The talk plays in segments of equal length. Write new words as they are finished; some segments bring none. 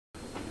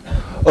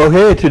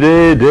Okay,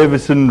 today,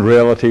 Davidson,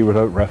 reality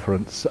without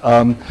reference.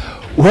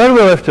 Where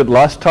we left it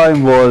last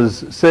time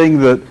was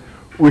saying that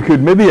we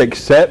could maybe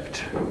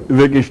accept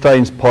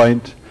Wittgenstein's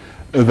point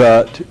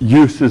that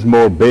use is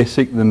more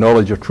basic than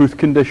knowledge of truth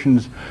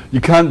conditions.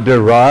 You can't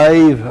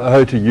derive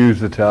how to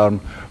use the term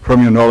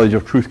from your knowledge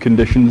of truth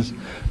conditions,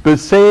 but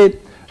say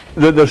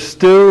that there's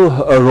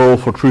still a role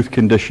for truth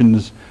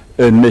conditions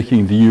in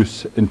making the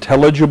use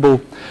intelligible,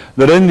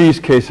 that in these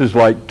cases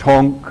like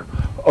tonk,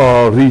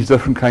 or these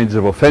different kinds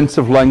of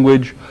offensive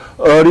language,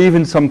 or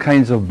even some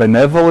kinds of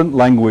benevolent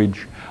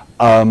language,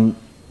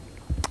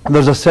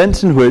 there's a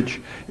sense in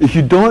which if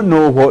you don't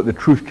know what the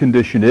truth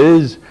condition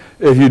is,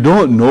 if you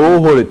don't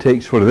know what it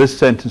takes for this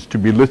sentence to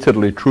be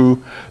literally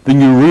true, then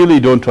you really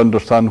don't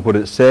understand what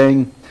it's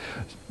saying,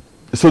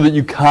 so that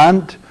you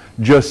can't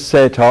just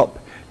set up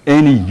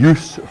any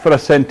use for a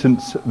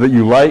sentence that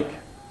you like.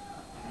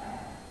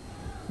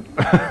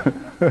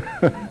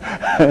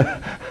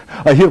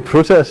 I hear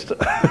protest.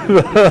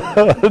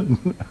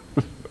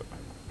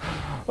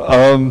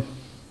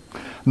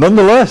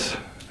 Nonetheless,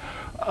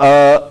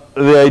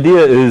 the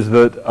idea is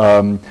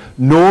that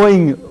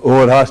knowing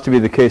what has to be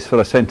the case for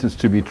a sentence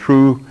to be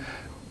true,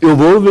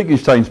 although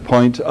Wittgenstein's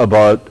point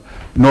about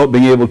not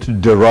being able to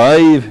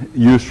derive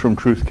use from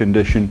truth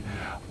condition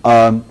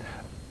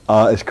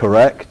is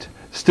correct,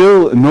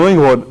 still knowing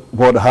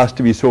what has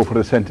to be so for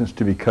a sentence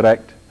to be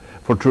correct,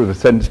 for the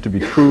sentence to be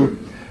true,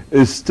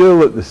 is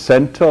still at the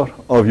center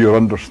of your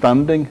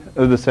understanding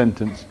of the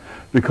sentence,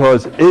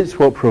 because it's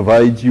what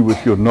provides you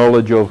with your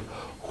knowledge of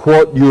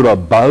what you're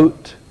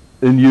about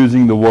in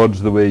using the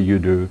words the way you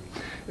do.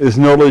 It's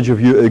knowledge of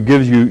you, it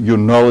gives you your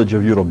knowledge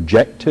of your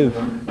objective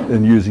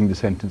in using the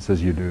sentence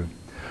as you do.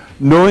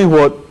 Knowing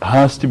what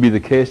has to be the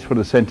case for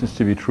the sentence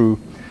to be true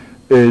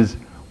is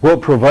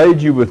what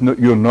provides you with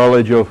your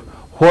knowledge of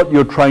what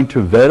you're trying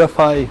to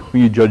verify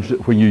when you judge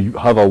it, when you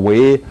have a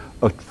way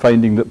of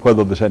finding that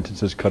whether the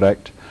sentence is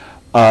correct,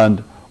 and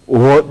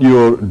what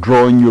you're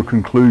drawing your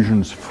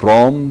conclusions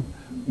from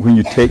when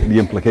you take the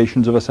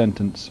implications of a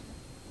sentence.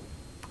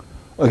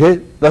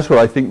 Okay, that's where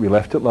I think we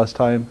left it last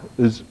time.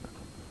 Is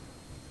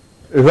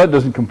if that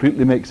doesn't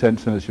completely make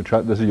sense, then it's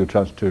this is your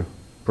chance to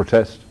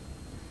protest.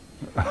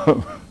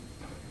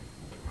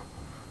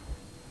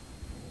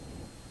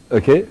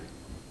 Okay?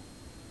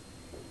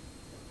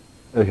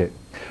 Okay.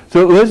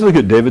 So let's look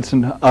at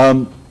Davidson.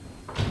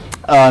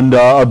 And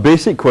a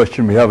basic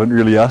question we haven't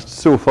really asked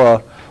so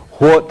far: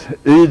 what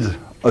is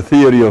a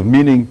theory of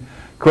meaning?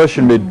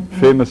 Question made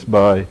famous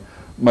by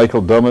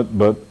Michael Dummett,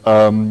 but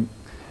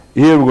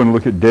here we're going to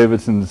look at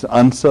Davidson's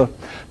answer.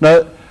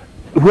 Now,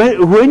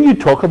 when you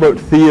talk about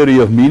theory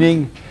of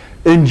meaning,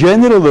 in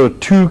general there are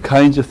two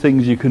kinds of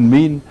things you can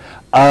mean,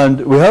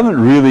 and we haven't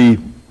really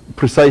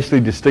precisely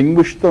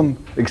distinguished them,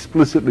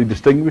 explicitly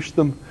distinguished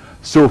them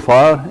so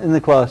far in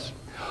the class.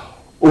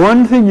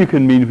 One thing you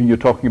can mean when you're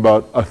talking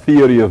about a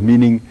theory of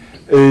meaning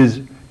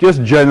is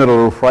just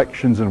general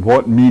reflections on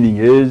what meaning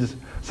is.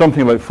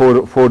 Something like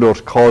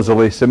Fodor's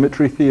causal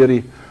asymmetry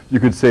theory,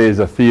 you could say, is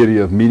a theory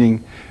of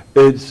meaning.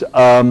 It's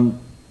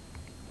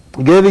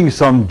giving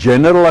some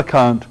general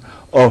account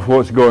of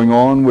what's going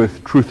on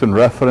with truth and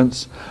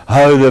reference,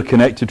 how they're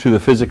connected to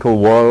the physical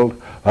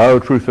world, how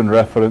truth and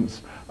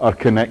reference are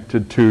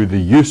connected to the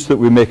use that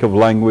we make of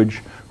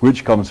language,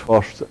 which comes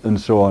first, and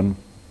so on.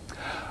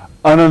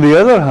 And on the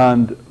other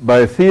hand, by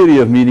a theory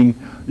of meaning,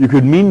 you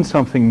could mean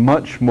something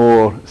much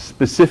more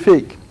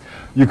specific.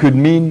 You could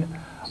mean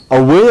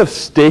a way of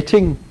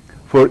stating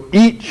for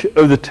each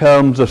of the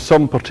terms of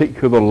some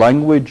particular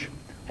language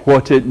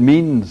what it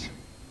means.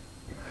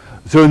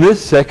 So in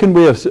this second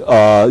way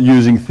of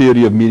using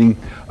theory of meaning,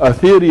 a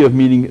theory of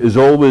meaning is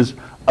always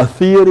a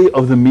theory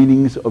of the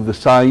meanings of the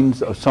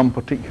signs of some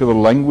particular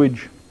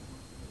language.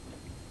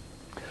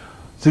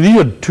 So these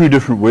are two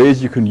different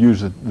ways you can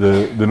use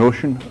the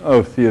notion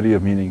of theory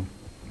of meaning.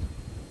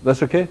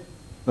 That's okay?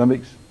 That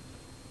makes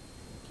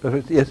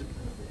perfect? Yes? To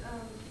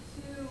kind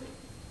of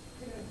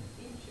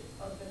each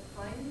of the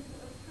kinds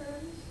of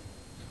terms,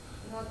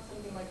 not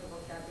something like the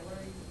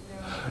vocabulary, you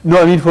know?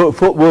 No, I mean,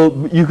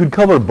 well, you could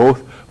cover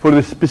both. For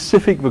the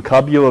specific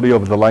vocabulary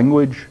of the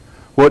language,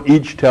 what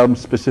each term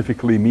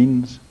specifically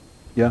means.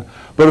 Yeah?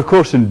 But of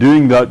course, in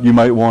doing that, you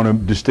might want to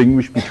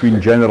distinguish between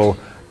general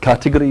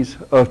categories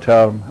of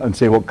term and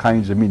say what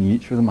kinds of meaning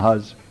each of them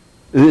has.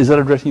 Is that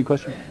addressing your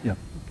question? Yeah.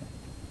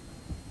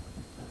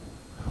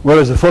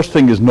 Whereas the first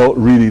thing is not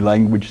really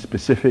language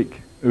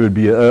specific. It would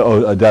be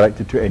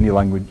directed to any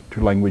language,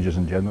 to languages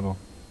in general.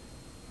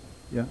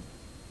 Yeah.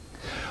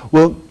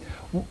 Well,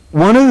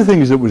 one of the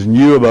things that was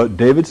new about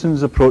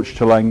Davidson's approach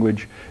to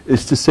language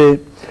is to say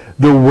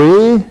the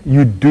way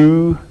you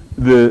do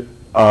the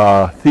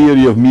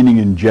theory of meaning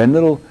in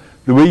general,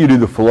 the way you do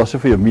the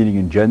philosophy of meaning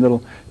in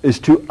general, is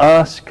to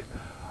ask,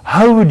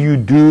 how would you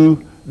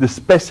do the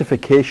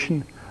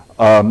specification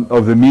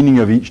of the meaning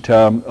of each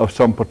term of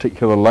some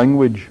particular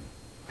language?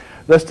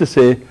 That's to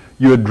say,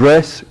 you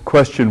address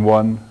question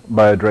one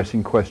by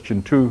addressing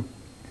question two.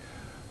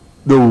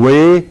 The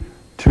way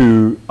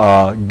to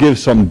give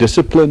some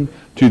discipline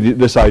to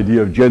this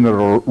idea of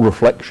general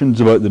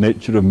reflections about the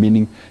nature of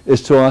meaning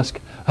is to ask,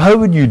 how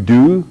would you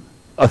do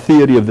a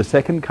theory of the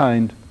second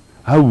kind?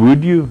 How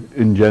would you,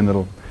 in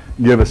general,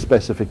 give a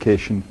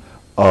specification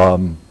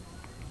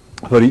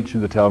for each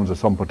of the terms of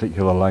some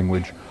particular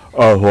language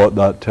or what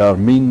that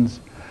term means?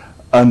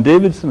 And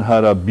Davidson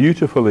had a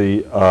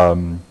beautifully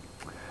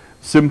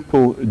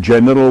simple,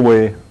 general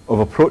way of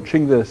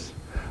approaching this.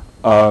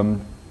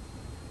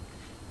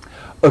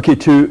 Okay,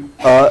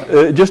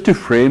 just to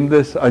frame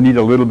this, I need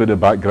a little bit of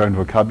background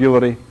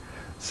vocabulary.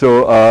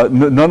 So I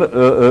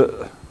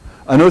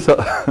know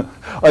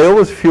I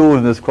always feel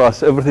in this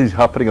class everything's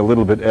happening a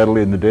little bit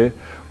early in the day,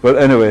 but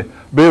anyway,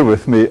 bear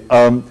with me.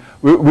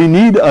 We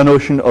need a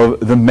notion of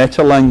the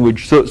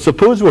meta-language. So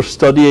suppose we're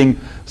studying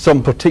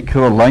some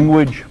particular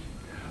language,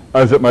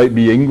 as it might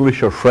be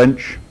English or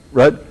French,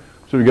 right?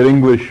 So we get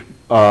English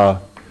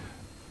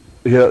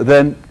here.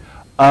 Then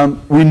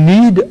we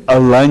need a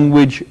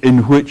language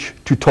in which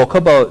to talk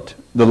about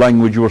the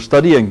language we're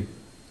studying.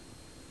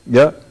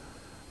 Yeah?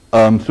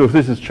 So if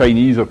this is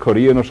Chinese or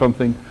Korean or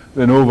something,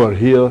 then over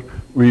here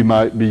we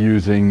might be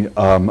using,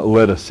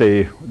 let us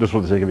say, just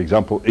for the sake of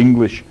example,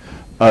 English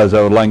as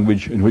our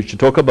language in which to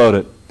talk about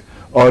it.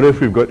 Or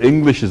if we've got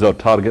English as our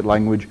target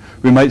language,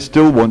 we might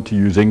still want to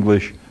use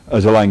English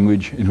as a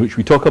language in which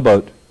we talk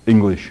about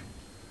English.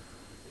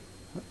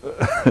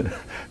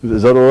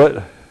 Is that all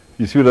right?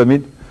 You see what I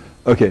mean?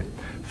 Okay.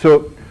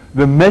 So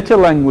the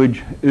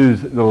meta-language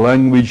is the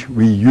language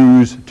we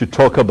use to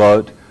talk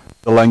about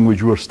the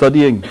language we're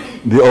studying,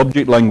 the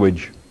object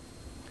language.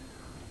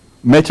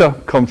 Meta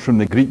comes from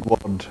the Greek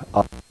word,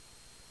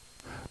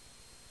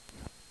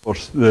 or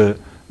the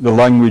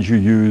language you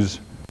use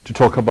to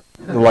talk about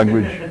the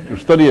language you're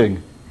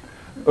studying.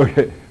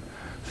 Okay,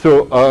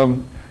 so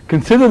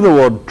consider the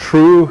word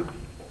true.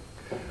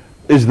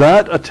 Is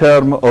that a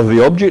term of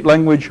the object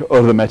language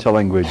or the meta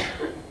language?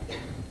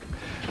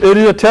 It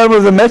is a term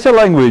of the meta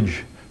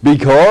language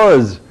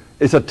because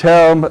it's a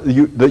term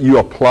that you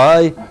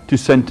apply to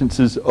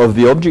sentences of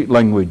the object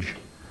language.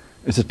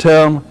 It's a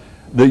term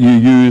that you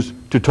use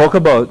to talk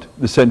about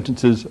the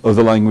sentences of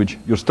the language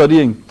you're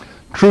studying.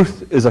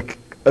 Truth is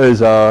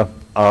a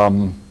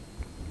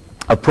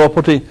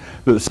property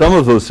that some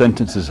of those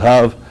sentences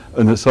have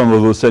and that some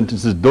of those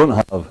sentences don't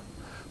have.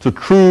 So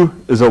true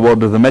is a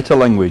word of the meta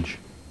language.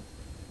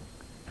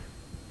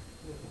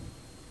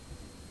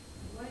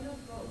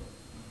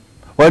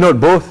 Why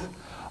not both?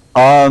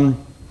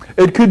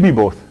 It could be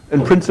both.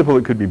 In principle,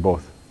 it could be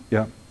both.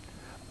 Yeah.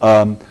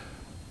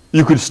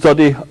 You could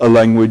study a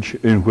language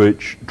in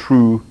which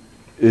true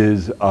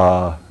is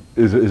a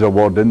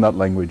word in that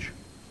language.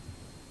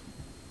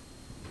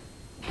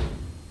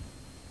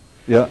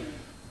 Yeah.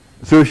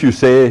 So if you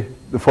say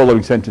the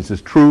following sentence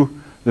is true,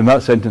 then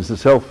that sentence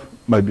itself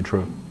might be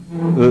true.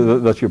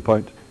 That's your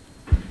point.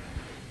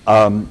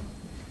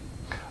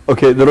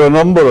 Okay, there are a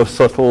number of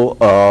subtle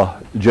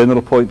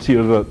general points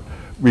here that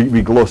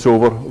we gloss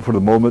over for the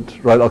moment.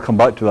 Right, I'll come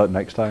back to that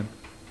next time.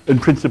 In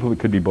principle, it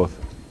could be both.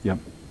 Yeah.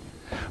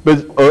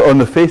 But on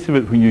the face of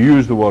it, when you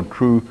use the word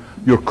true,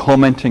 you're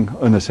commenting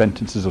on the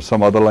sentences of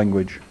some other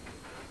language.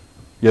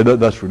 Yeah,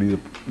 that's really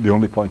the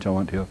only point I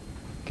want here.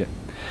 Okay.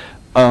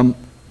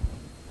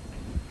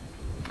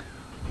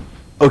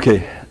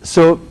 Okay,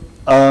 so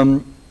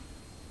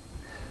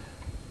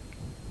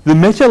the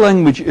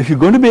meta-language, if you're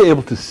going to be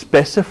able to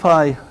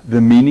specify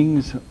the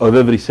meanings of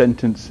every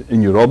sentence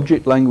in your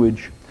object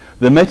language,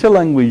 the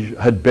meta-language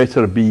had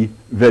better be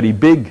very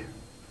big,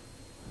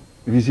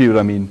 if you see what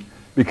I mean.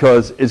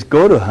 Because it's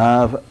got to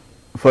have,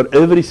 for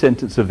every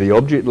sentence of the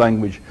object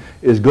language,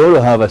 it's got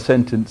to have a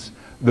sentence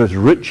that's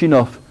rich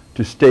enough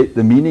to state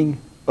the meaning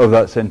of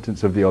that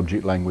sentence of the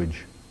object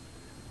language.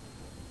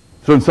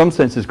 So in some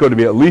sense, it's got to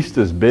be at least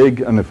as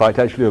big, and in fact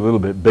actually a little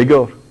bit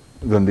bigger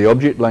than the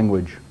object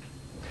language.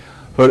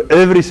 For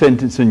every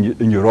sentence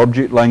in your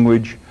object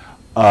language,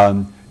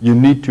 you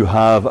need to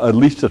have at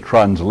least a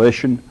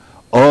translation,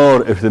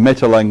 or if the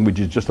meta-language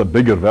is just a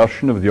bigger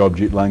version of the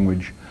object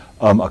language,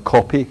 a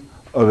copy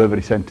of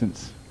every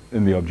sentence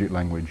in the object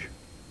language.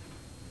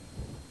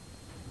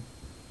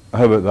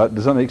 How about that?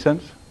 Does that make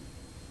sense?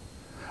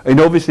 And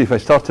obviously, if I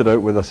started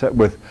out with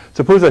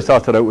suppose I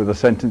started out with a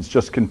sentence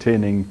just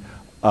containing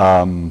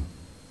a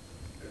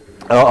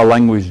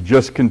language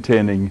just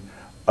containing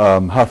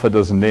half a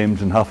dozen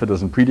names and half a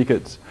dozen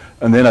predicates,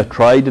 and then I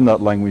tried in that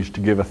language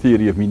to give a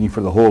theory of meaning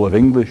for the whole of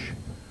English.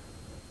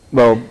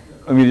 Well,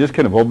 I mean, it just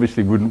kind of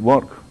obviously wouldn't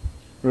work.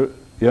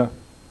 Yeah.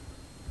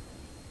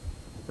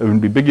 It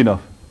wouldn't be big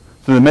enough.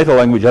 So the meta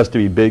language has to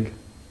be big.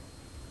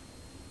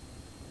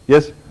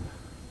 Yes?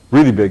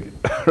 Really big.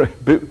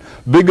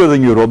 Bigger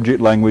than your object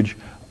language,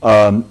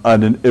 and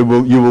you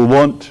will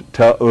want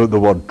the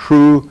word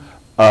true.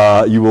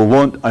 You will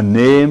want a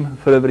name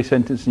for every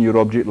sentence in your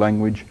object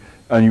language,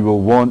 and you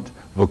will want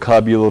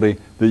vocabulary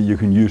that you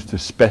can use to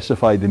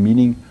specify the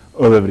meaning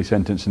of every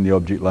sentence in the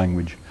object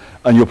language.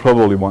 And you'll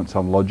probably want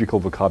some logical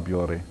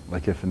vocabulary,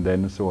 like if and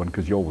then and so on,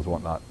 because you always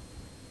want that.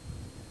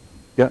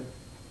 Yeah? I'm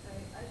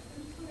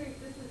just wondering if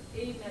this is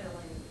a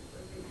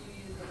meta-language,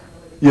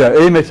 Yeah,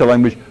 a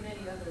meta-language.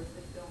 Many others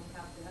that don't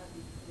have to have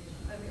these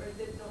conditions, I mean, or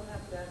that don't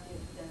have to have the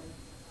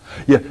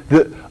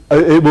incident.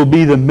 Yeah, it will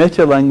be the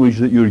meta-language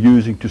that you're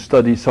using to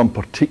study some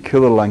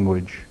particular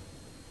language.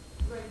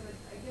 Right, but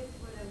I guess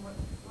what I'm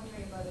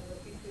wondering about is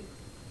if you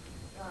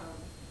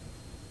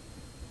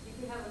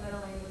could have a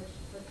meta-language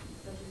such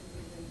as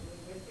used in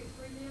linguistics,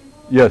 for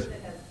example, Yes. that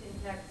has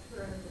syntax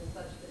terms and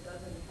such that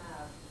doesn't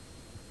have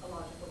a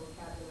logical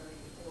vocabulary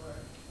or...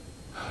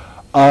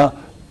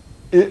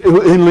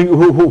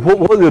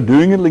 What they're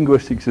doing in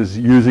linguistics is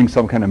using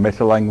some kind of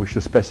meta-language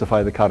to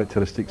specify the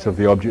characteristics of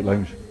the object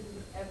language.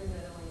 Every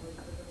meta-language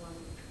but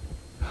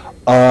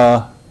the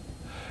one...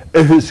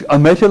 If it's a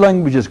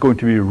meta-language is going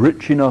to be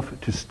rich enough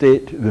to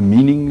state the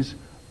meanings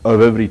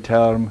of every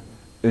term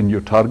in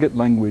your target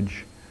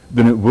language,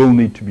 then it will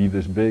need to be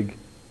this big.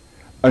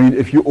 I mean,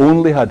 if you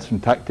only had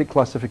syntactic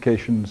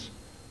classifications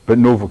but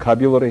no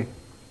vocabulary,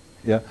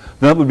 yeah,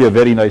 then that would be a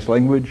very nice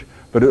language,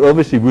 but it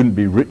obviously wouldn't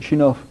be rich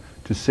enough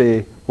to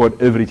say what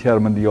every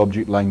term in the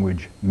object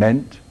language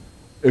meant.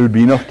 It would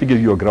be enough to give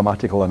you a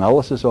grammatical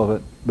analysis of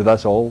it, but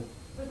that's all.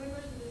 But my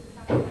question is, does it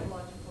have to have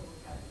logical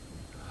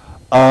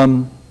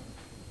vocabulary?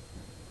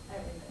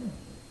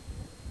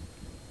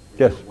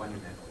 Yes. One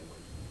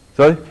meta-language.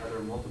 Sorry? Are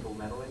there multiple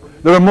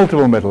meta-languages? There are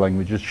multiple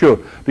meta-languages, sure.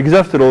 Because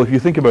after all, if you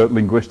think about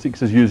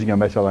linguistics as using a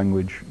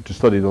meta-language to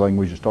study the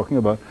language it's talking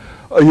about,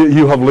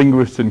 you have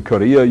linguists in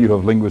Korea, you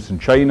have linguists in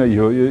China,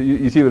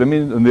 you see what I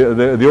mean? And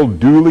they all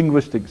do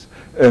linguistics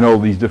in all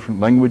these different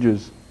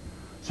languages.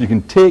 So you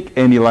can take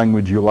any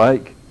language you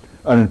like,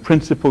 and in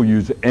principle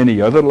use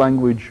any other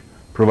language,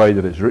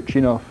 provided it's rich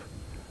enough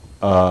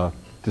to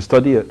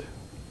study it.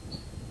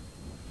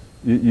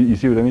 You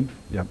see what I mean?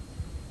 Yeah.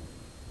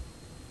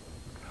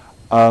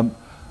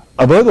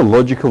 About the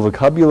logical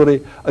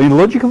vocabulary, I mean,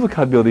 logical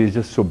vocabulary is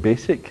just so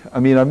basic. I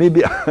mean, I may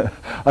be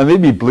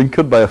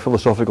blinkered by a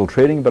philosophical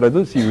training, but I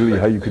don't see really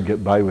how you could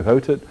get by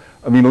without it.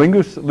 I mean,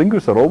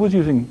 linguists are always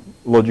using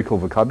logical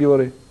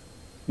vocabulary.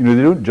 You know,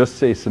 they don't just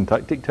say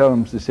syntactic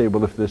terms. They say,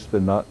 well, if this,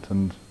 then that,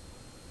 and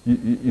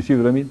you see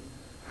what I mean?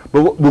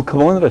 But we'll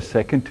come on in a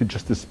second to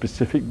just the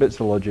specific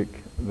bits of logic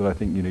that I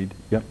think you need.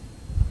 Yeah.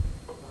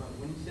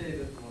 When you say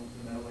that the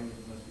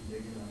meta-language must be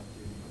big enough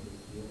to encompass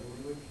the other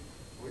language,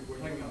 we're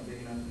talking about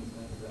big enough in the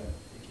sense that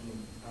it can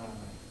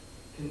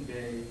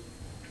convey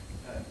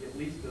at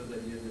least those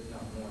ideas, if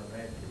not more,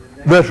 right?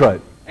 That's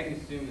right. I can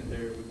assume that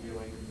there would be a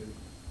language with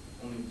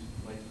only,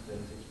 like you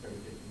said, 6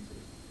 predicates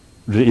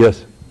and 6.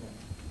 Yes. Yeah.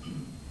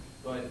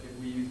 But if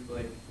we use,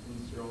 like, in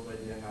Cyril's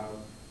idea, how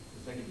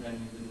the second time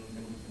you use it in a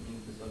sentence it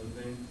means this other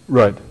thing,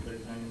 Right. the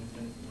third time in a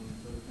sentence it means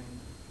this other thing.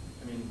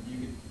 I mean, you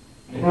could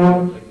make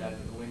it like that,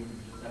 but the language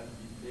would just have to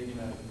be big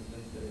enough in the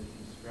sense that it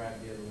can describe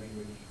the other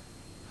language.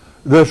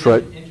 That's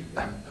right. Interesting.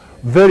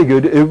 Very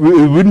good. It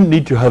wouldn't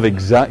need to have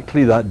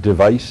exactly that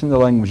device in the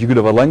language. You could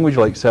have a language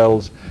like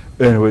cells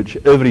in which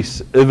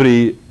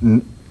every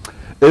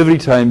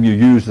time you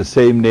use the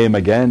same name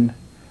again,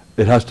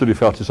 it has to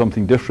refer to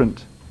something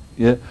different.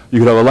 Yeah, you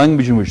could have a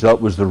language in which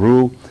that was the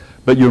rule,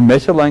 but your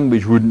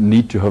meta-language wouldn't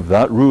need to have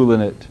that rule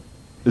in it.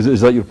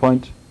 Is that your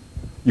point?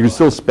 You can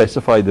still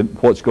specify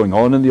what's going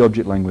on in the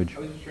object language.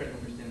 I was just trying to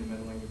understand the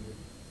meta-language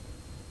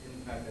in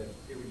the fact that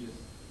it would just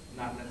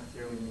not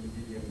necessarily need to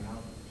be the amount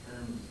of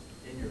terms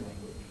in your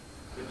language,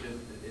 but just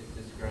it's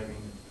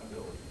describing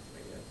abilities,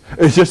 I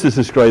guess. It's just as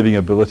describing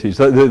abilities.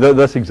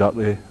 That's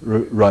exactly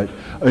right.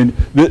 I mean,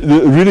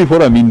 really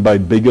what I mean by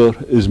bigger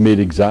is made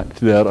exact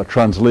there, a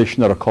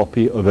translation or a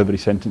copy of every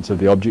sentence of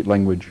the object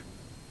language.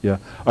 Yeah,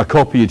 a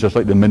copy is just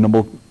like the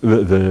minimal,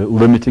 the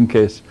limiting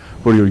case,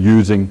 where you're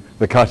using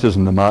the cat is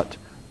in the mat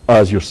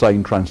as your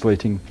sign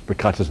translating the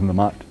cat is in the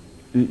mat.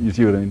 You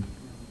see what I mean?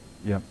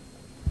 Yeah.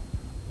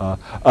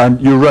 And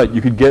you're right,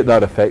 you could get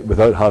that effect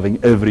without having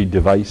every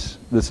device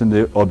that's in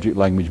the object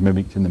language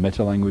mimicked in the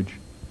meta language.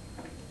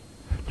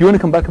 Do you want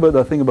to come back about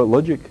that thing about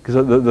logic?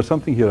 Because there's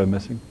something here I'm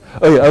missing.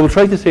 Oh yeah, I will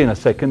try to say in a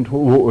second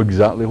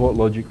exactly what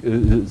logic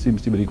is. It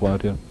seems to be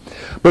required here.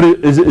 But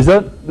is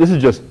that, this is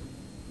just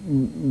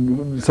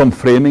some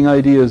framing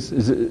ideas,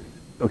 is it,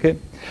 okay?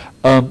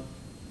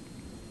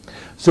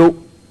 So,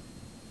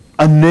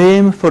 a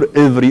name for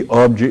every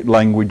object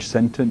language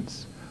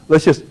sentence.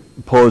 Let's just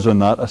pause on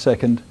that a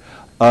second.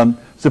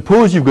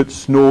 Suppose you've got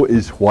snow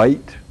is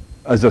white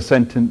as a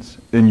sentence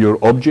in your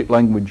object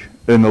language,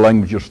 in the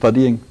language you're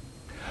studying.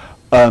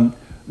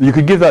 You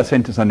could give that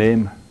sentence a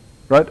name,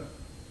 right?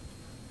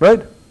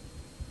 Right?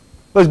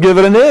 Let's give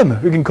it a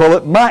name. We can call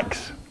it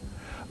Max.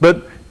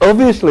 But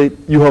obviously,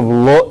 you have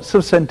lots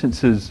of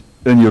sentences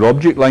in your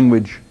object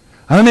language.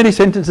 How many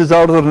sentences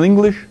are there in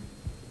English?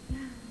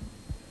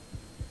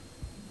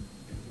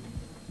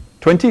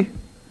 20?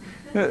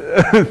 Sorry,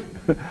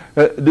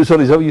 is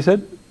that what you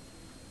said?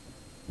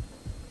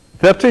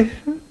 30?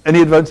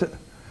 Any advance?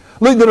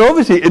 Look, there are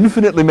obviously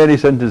infinitely many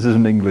sentences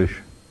in English,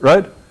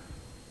 right?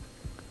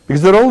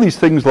 Because there are all these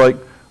things like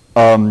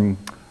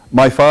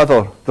my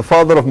father, the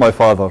father of my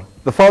father,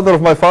 the father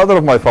of my father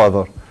of my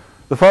father,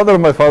 The father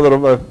of my father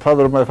of my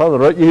father of my father,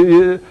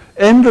 right?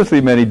 Endlessly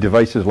many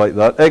devices like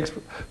that.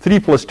 3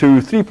 plus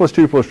 2, 3 plus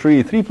 2 plus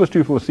 3, 3 plus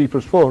 2 plus 3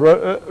 plus 4,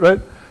 right?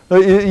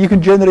 You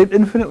can generate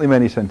infinitely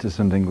many sentences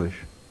in English.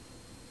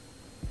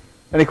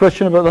 Any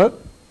question about that?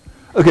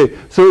 Okay,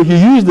 so if you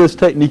use this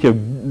technique of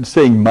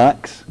saying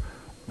Max,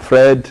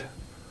 Fred,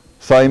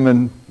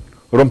 Simon,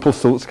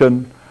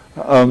 Rumpelstiltskin,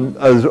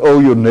 as all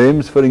your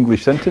names for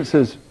English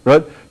sentences,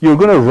 right? You're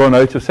going to run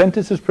out of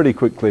sentences pretty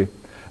quickly.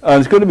 And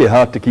it's going to be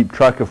hard to keep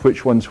track of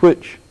which one's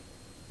which.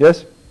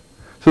 Yes?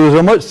 So there's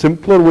a much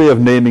simpler way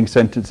of naming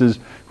sentences,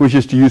 which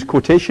is to use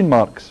quotation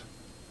marks.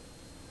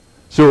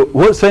 So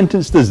what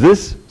sentence does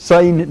this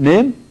sign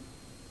name?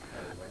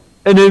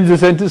 It names the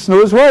sentence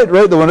Snow is White,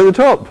 right? The one at the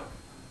top.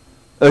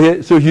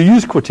 Okay, so if you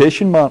use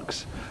quotation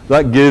marks,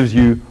 that gives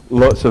you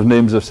lots of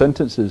names of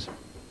sentences.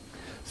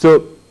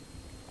 So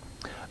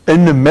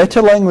in the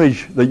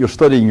meta-language that you're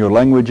studying your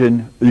language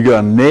in, you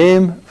got a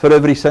name for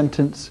every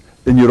sentence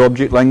in your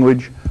object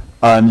language,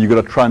 and you got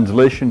a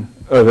translation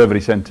of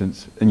every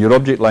sentence in your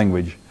object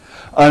language.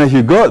 And if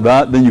you've got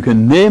that, then you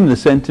can name the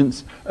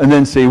sentence and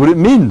then say what it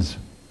means.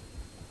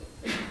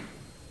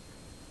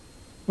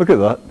 Look at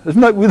that.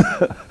 Isn't that,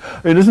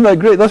 I mean, isn't that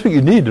great? That's what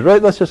you need,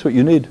 right? That's just what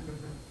you need.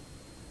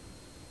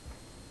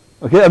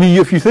 Okay, I mean,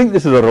 if you think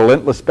this is a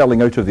relentless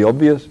spelling out of the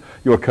obvious,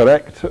 you're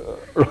correct,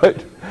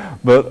 right?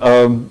 But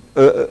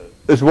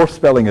it's worth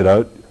spelling it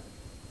out.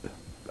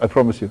 I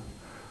promise you.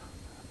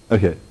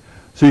 Okay.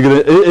 So you're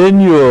going to, in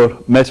your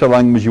meta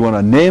language, you want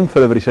a name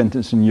for every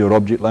sentence in your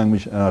object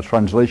language and a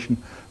translation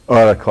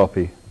or a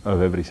copy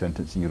of every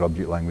sentence in your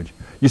object language.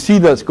 You see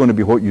that's going to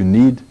be what you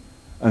need,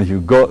 and if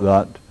you've got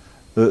that,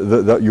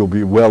 that you'll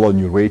be well on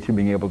your way to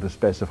being able to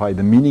specify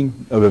the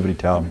meaning of every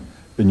term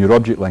in your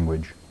object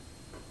language.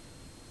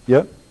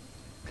 Yeah?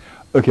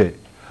 Okay.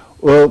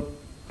 Well,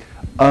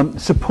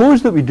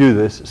 suppose that we do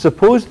this.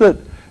 Suppose that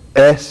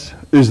S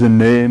is the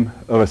name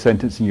of a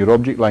sentence in your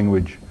object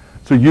language.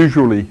 So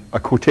usually a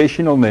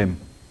quotational name,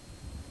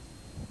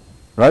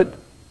 right?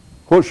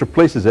 What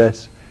replaces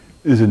S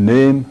is the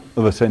name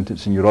of a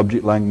sentence in your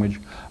object language,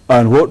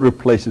 and what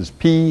replaces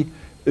P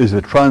is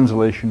a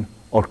translation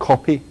or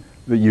copy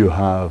that you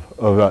have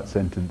of that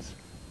sentence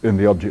in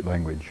the object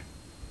language.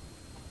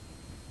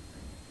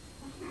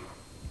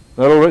 Is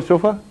that all right so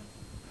far?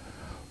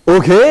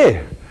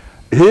 Okay,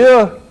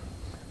 here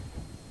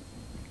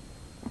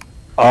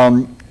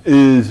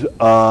is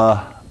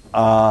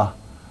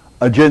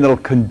a general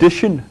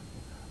condition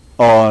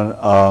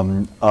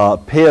on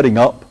pairing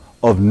up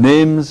of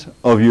names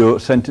of your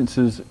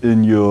sentences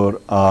in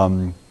your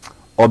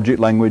object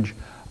language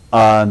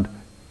and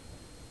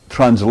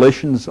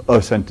translations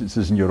of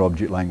sentences in your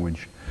object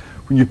language.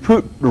 When you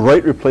put the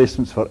right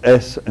replacements for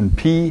S and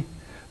P,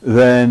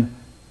 then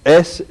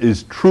S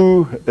is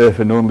true if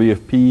and only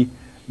if P.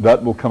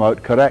 That will come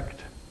out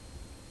correct.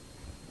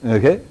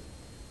 Okay? Is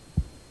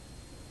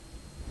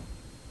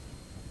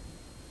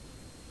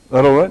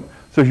that all right?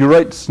 So if you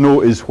write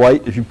Snow is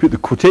White, if you put the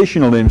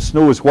quotational name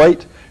Snow is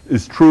White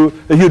is true.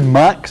 If you had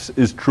Max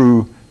is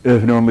true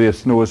if and only if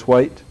Snow is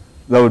White,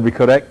 that would be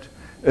correct.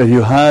 If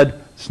you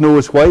had Snow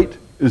is White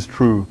is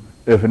true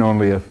if and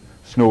only if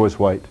Snow is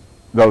White,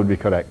 that would be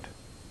correct.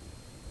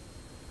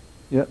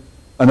 Yeah,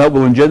 and that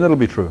will in general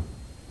be true.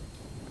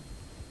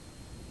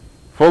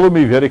 Follow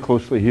me very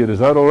closely here, is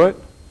that all right?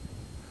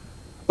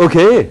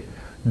 Okay,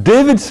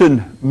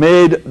 Davidson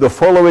made the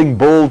following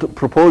bold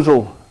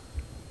proposal.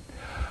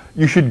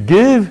 You should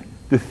give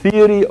the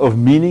theory of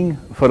meaning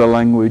for a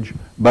language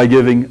by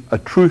giving a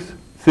truth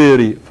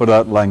theory for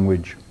that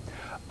language.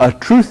 A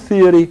truth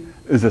theory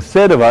is a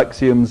set of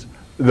axioms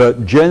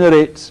that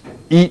generates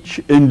each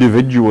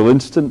individual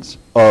instance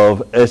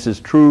of S is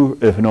true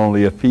if and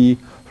only if P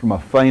from a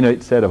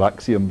finite set of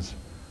axioms.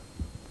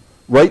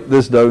 Write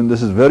this down.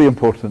 This is very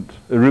important.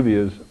 It really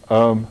is.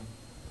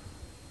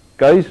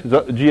 Guys, is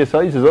that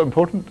GSIs? Is that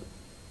important?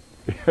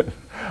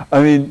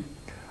 I mean,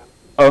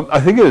 I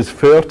think it is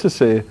fair to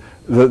say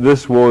that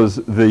this was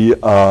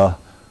the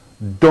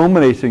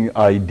dominating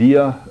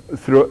idea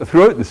throughout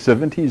the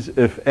 70s.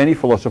 If any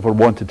philosopher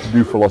wanted to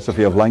do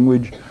philosophy of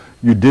language,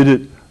 you did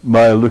it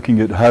by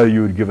looking at how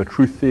you would give a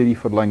truth theory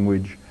for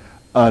language.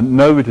 And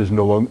now it is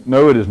no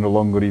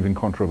longer even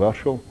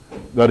controversial.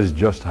 That is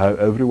just how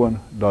everyone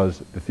does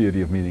the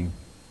theory of meaning.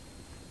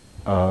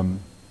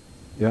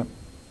 Yeah.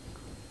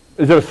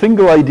 Is there a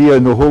single idea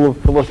in the whole of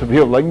philosophy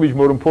of language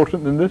more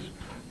important than this?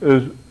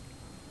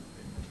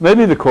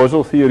 Maybe the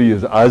causal theory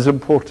is as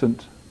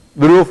important.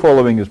 The rule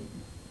following is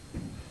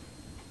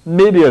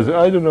maybe as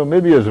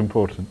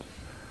important.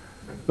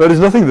 There is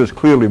nothing that's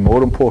clearly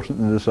more important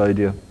than this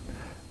idea.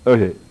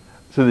 Okay,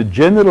 so the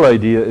general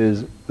idea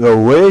is the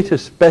way to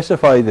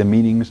specify the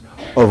meanings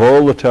of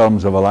all the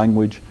terms of a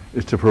language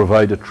is to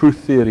provide a truth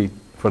theory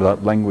for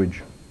that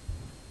language.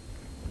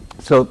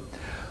 So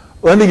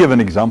let me give an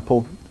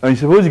example. I mean,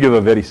 suppose you give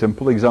a very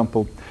simple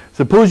example.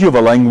 Suppose you have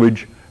a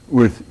language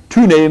with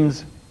two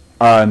names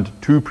and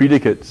two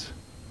predicates,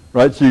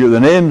 right? So you get the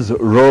names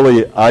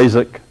Raleigh,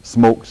 Isaac,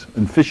 Smokes,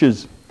 and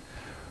Fishes.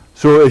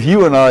 So if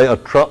you and I are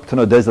trapped on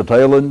a desert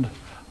island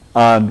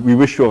and we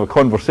wish to have a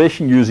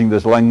conversation using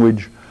this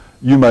language,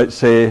 you might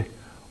say,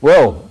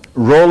 well,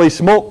 Raleigh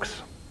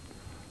smokes.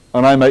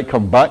 And I might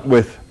come back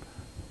with,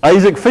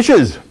 Isaac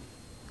fishes.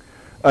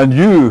 And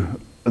you,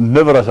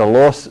 never at a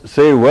loss,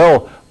 say,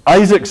 well,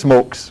 Isaac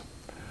smokes.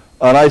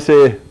 And I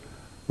say,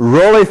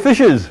 Raleigh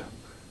fishes.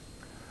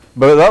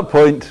 But at that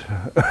point,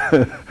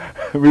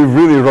 we've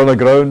really run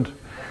aground,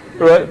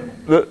 right?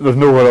 There's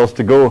nowhere else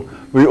to go.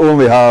 We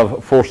only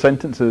have 4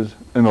 sentences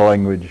in the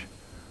language.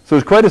 So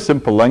it's quite a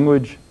simple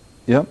language,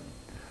 yeah?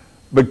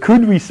 But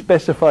could we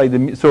specify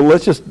so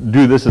let's just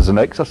do this as an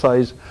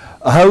exercise.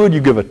 How would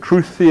you give a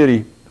truth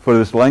theory for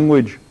this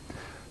language?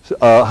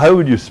 How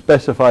would you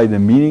specify the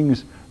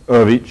meanings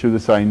of each of the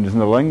signs in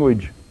the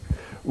language?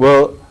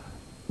 Well,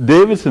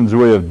 Davidson's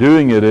way of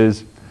doing it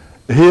is,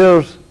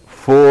 here's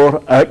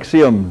 4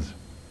 axioms.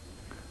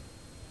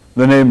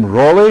 The name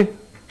Raleigh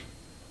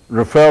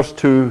refers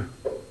to,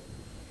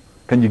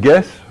 can you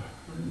guess?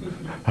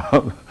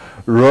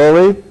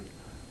 Raleigh.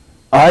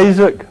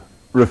 Isaac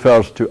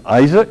refers to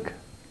Isaac.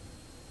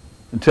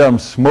 The term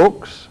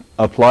smokes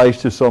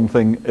applies to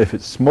something if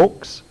it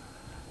smokes.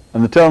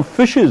 And the term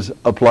fishes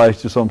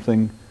applies to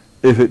something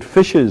if it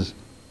fishes.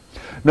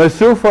 Now,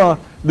 so far,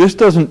 this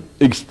doesn't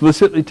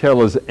explicitly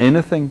tell us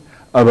anything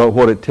about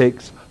what it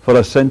takes for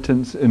a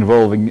sentence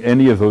involving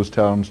any of those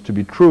terms to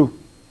be true.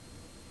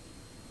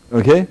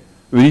 Okay?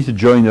 We need to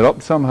join it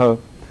up somehow.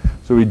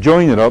 So we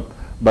join it up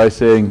by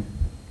saying,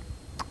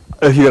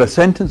 if you get a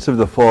sentence of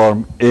the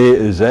form A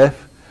is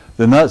F,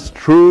 then that's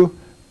true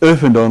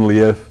if and only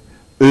if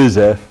is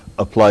F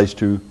applies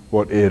to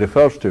what A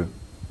refers to.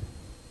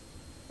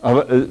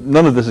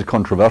 None of this is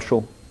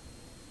controversial.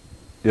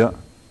 Yeah.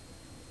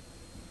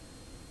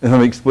 If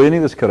I'm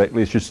explaining this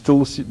correctly, it should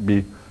still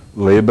be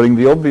laboring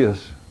the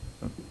obvious.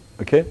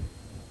 Okay? Does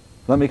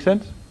that make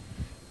sense?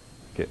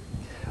 Okay.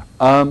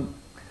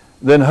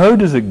 Then how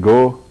does it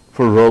go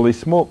for Raleigh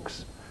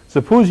smokes?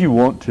 Suppose you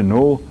want to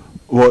know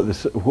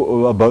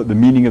about the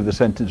meaning of the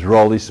sentence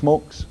Raleigh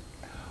smokes.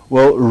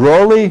 Well,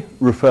 Raleigh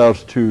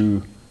refers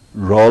to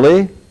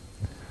Raleigh.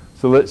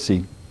 So let's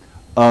see.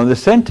 The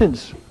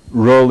sentence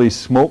Raleigh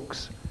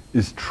smokes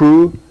is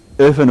true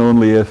if and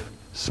only if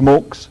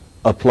smokes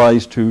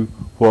applies to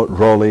what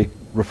Raleigh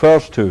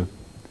refers to.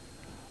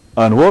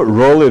 And what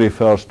Raleigh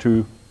refers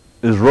to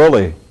is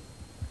Raleigh.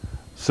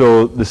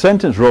 So the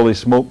sentence Raleigh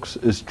smokes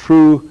is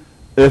true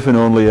if and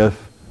only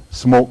if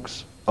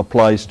smokes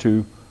applies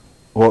to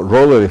what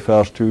Raleigh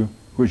refers to,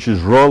 which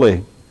is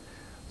Raleigh.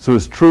 So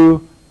it's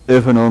true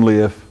if and only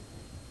if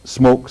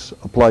smokes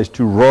applies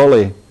to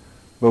Raleigh.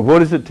 But what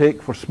does it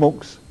take for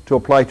smokes to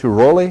apply to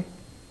Raleigh?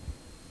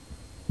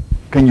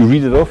 Can you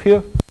read it off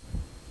here?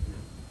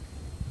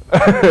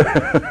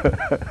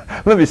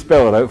 Let me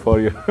spell it out for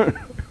you.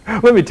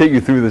 Let me take you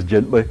through this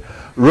gently.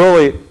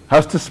 Raleigh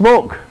has to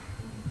smoke.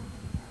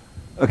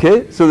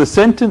 Okay, so the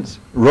sentence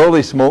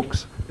Raleigh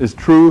smokes is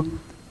true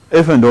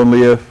if and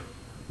only if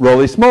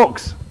Raleigh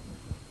smokes.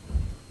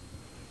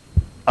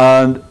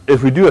 And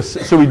if we do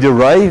so we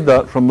derive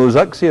that from those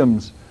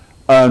axioms.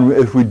 And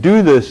if we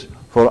do this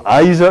for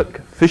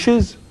Isaac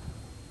fishes,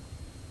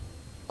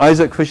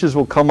 Isaac fishes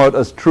will come out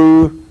as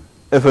true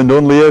if and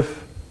only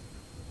if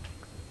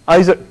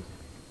Isaac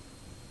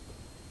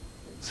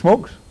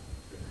smokes?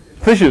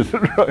 Fishes,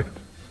 right.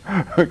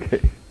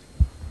 Okay.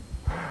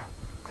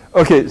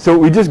 Okay, so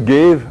we just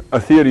gave a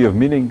theory of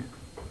meaning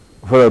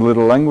for our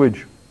little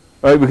language.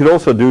 Right, we could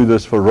also do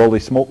this for Raleigh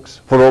smokes,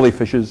 for Raleigh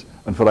fishes,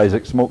 and for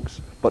Isaac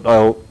smokes, but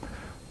I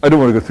don't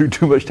want to go through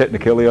too much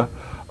technicalia.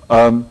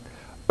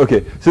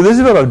 Okay, so this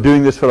is what I'm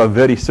doing this for a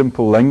very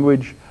simple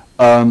language.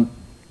 When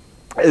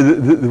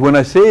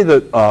I say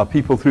that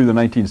people through the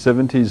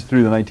 1970s,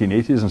 through the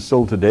 1980s, and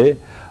still today,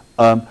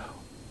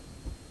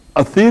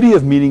 a theory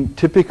of meaning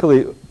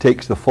typically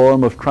takes the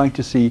form of trying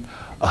to see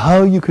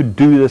how you could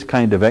do this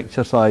kind of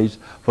exercise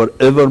for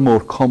ever more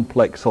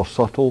complex or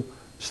subtle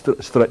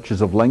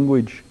stretches of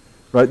language.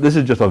 Right? This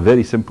is just a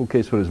very simple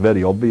case where it's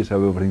very obvious how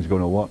everything's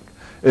going to work.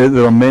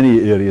 There are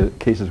many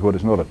cases where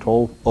it's not at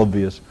all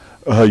obvious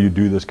how you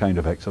do this kind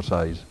of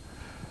exercise.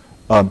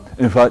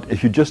 In fact,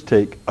 if you just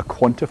take a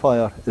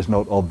quantifier, it's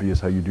not obvious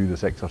how you do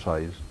this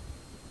exercise.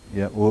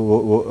 Yeah,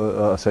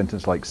 a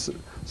sentence like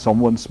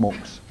someone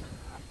smokes.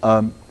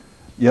 But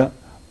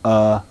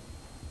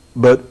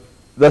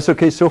that's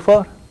okay so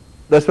far.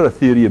 That's what a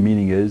theory of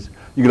meaning is.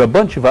 You get a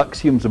bunch of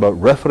axioms about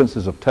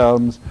references of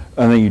terms,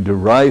 and then you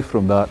derive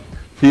from that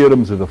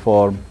theorems of the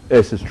form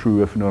S is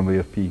true if and only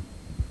if P.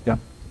 Yeah?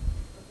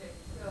 Okay,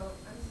 so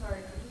I'm sorry,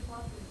 I just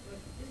lost this, but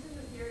isn't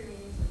the theory of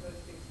meaning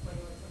supposed to explain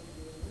what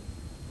something means?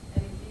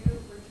 And if you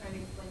were trying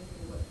to explain to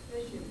me what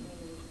fishes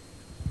means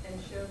and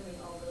showed me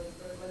all those,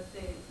 or let's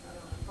say,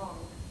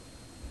 funk,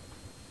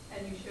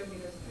 and you showed me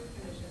those two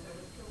conditions, I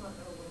would still not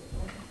know what it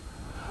meant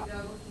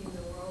without looking in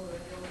the world or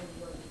knowing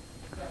what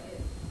that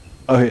is.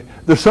 Okay,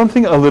 there's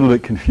something a little bit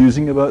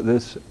confusing about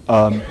this,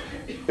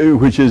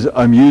 which is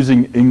I'm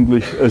using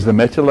English as the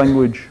meta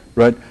language,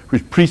 right?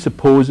 Which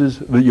presupposes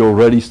that you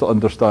already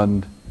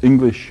understand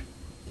English.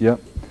 Yeah.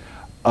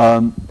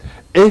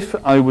 If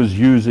I was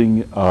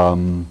using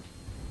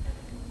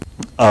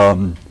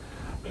if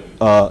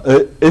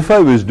I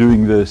was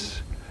doing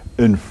this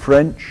in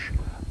French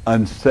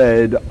and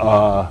said,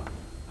 how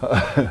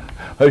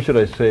should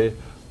I say,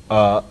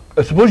 I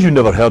suppose you've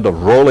never heard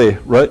of Raleigh,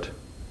 right?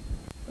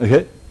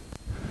 Okay.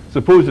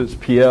 Suppose it's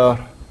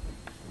Pierre,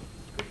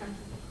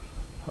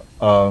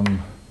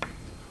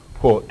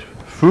 what,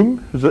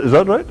 Fume? Is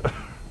that right?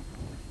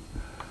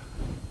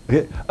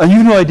 Okay. And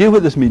you've no idea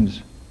what this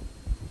means,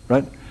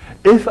 right?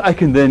 If I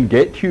can then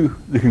get you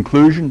the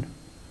conclusion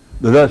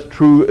that that's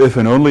true if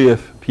and only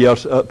if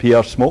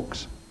Pierre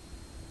smokes,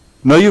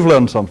 now you've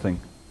learned something.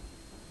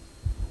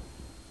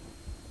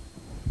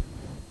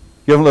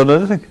 You haven't learned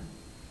anything.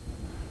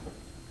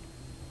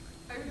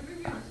 I mean,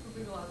 maybe I'm just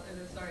moving along, and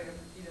I'm sorry,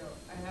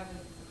 I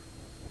haven't.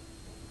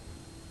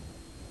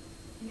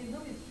 You can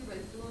tell me it's true, but I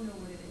still don't know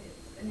what it is.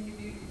 I mean,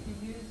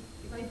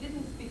 if I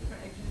didn't speak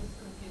French, actually this is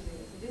confusing.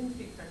 If I didn't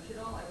speak French at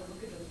all, I would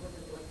look at those words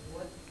and be like,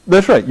 what?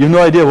 That's right. You have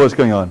no idea what's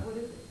going on. What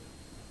is it?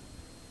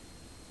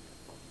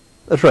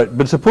 That's right.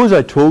 But suppose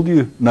I told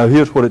you, now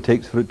here's what it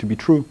takes for it to be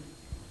true.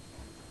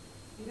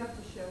 You'd have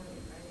to show me,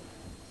 right?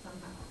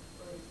 Somehow,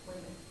 or explain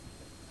it.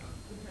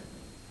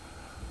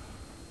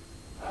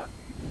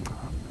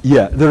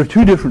 Yeah, there are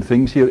two different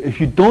things here. If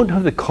you don't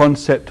have the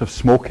concept of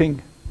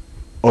smoking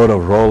or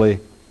of Raleigh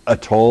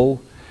at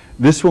all,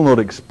 this will not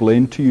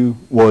explain to you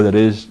what it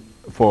is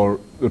for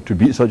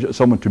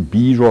someone to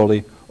be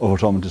Raleigh or for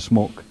someone to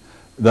smoke.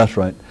 That's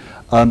right.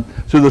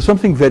 So there's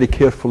something very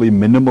carefully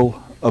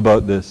minimal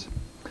about this.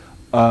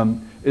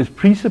 It's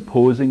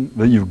presupposing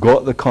that you've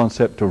got the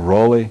concept of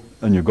Raleigh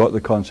and you've got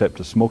the concept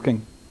of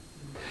smoking.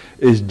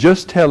 It's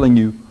just telling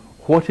you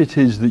what it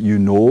is that you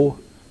know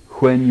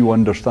when you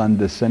understand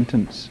this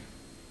sentence.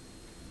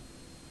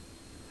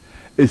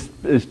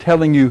 It's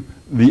telling you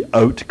the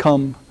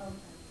outcome.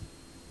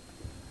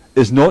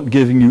 It's not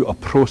giving you a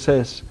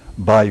process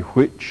by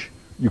which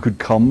you could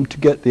come to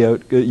get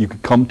you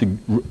could come to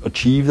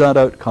achieve that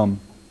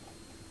outcome.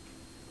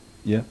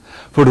 Yeah.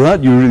 For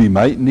that, you really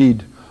might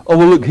need. Oh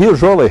well, look,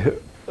 here's Raleigh. Here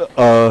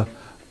are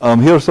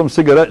some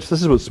cigarettes.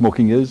 This is what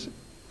smoking is,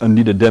 and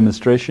need a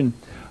demonstration.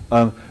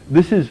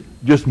 This is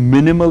just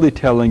minimally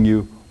telling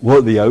you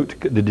what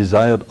the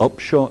desired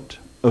upshot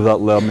of that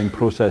learning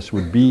process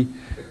would be.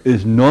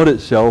 Is not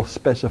itself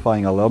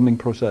specifying a learning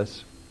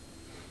process.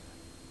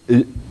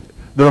 There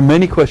are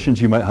many questions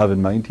you might have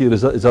in mind here.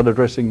 Is that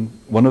addressing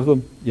one of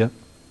them? Yeah?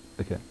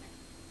 Okay.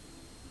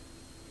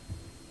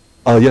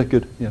 Oh, yeah,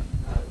 good. Yeah.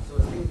 So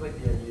it seems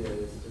like the idea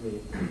is to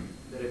me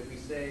that if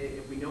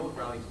we know what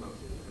Raleigh smokes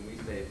is, and we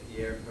say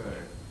Pierre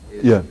Fur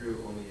is true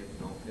only if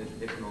and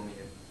only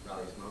if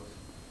Raleigh smokes,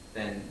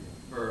 then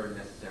Fur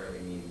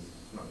necessarily means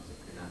smokes. It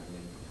could not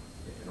mean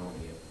if and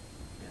only if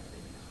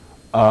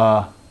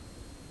smokes.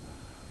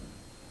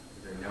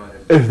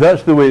 If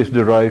that's the way it's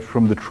derived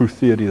from the truth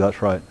theory,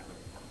 that's right.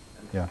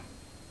 Yeah.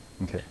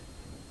 Okay.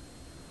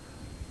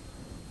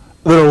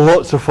 There are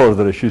lots of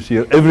further issues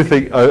here.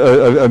 Everything.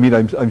 I mean,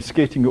 I'm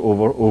skating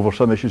over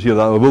some issues here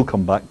that I will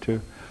come back to,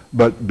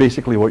 but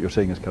basically, what you're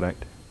saying is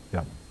correct.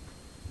 Yeah.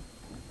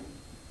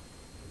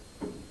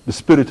 The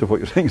spirit of what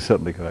you're saying is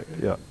certainly correct.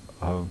 Yeah.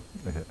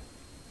 Okay.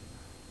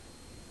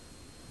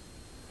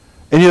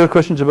 Any other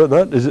questions about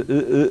that?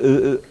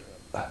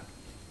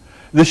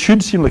 This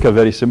should seem like a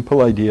very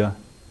simple idea.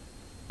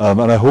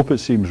 And I hope it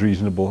seems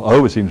reasonable. I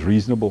hope it seems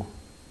reasonable.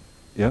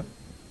 Yeah?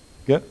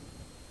 Yeah?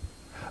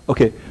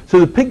 Okay, so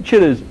the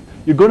picture is,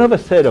 you're going to have a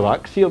set of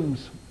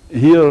axioms.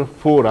 Here,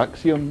 4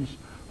 axioms,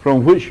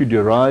 from which you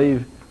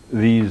derive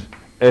these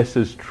S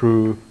is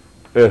true,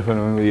 if and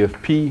only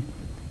if P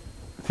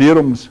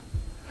theorems.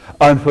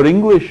 And for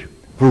English,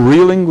 for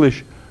real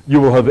English,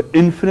 you will have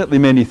infinitely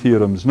many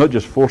theorems, not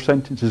just 4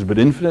 sentences, but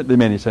infinitely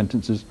many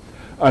sentences.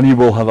 And you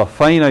will have a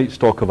finite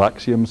stock of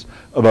axioms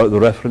about the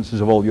references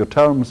of all your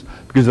terms,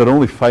 because there are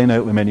only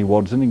finitely many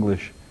words in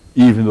English,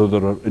 even though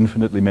there are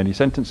infinitely many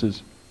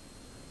sentences.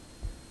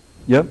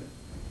 Yeah?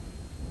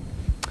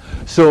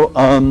 So,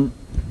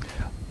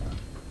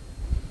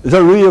 is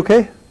that really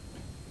okay?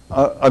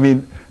 I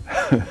mean,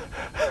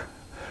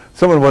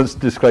 someone once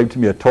described to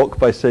me a talk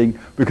by saying,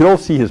 we could all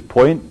see his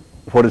point,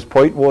 what his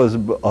point was,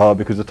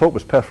 because the talk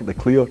was perfectly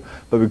clear,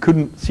 but we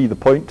couldn't see the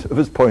point of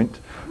his point.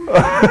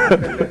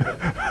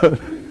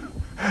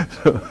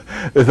 So,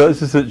 if that's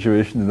the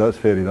situation, then that's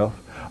fair enough.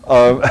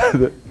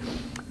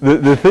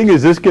 The thing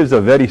is, this gives a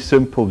very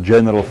simple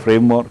general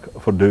framework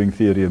for doing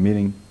theory of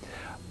meaning.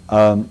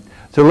 So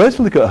let's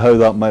look at how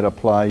that might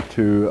apply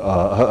to,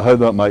 how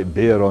that might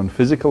bear on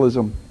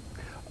physicalism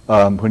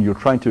when you're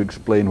trying to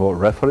explain what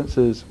reference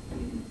is.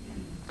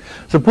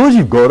 Suppose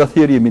you've got a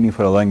theory of meaning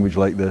for a language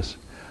like this.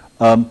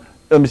 I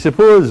mean,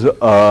 suppose you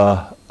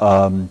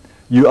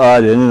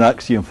add in an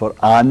axiom for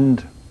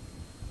and.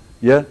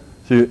 Yeah?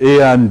 So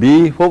A and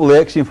B, what will the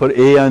axiom for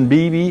A and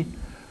B be?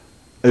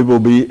 It will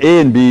be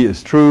A and B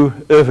is true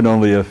if and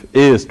only if A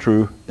is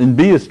true and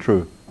B is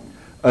true.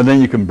 And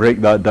then you can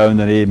break that down,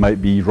 and A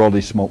might be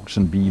Raleigh smokes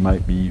and B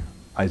might be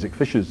Isaac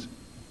fishes.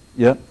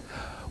 Yeah?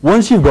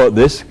 Once you've got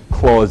this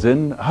clause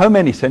in, how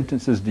many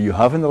sentences do you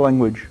have in the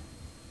language?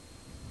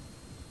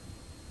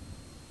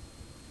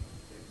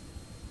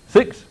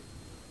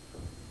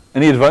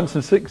 Any advance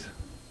in 6?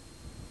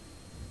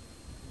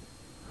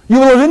 You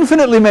will have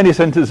infinitely many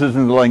sentences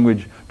in the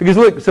language. Because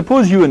look,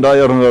 suppose you and I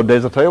are on our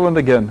desert island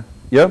again,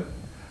 yeah?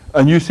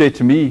 And you say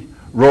to me,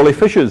 Raleigh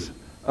fishes.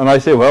 And I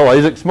say, well,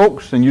 Isaac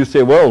smokes. And you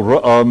say,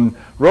 well,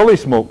 Raleigh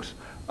smokes.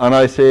 And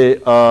I say,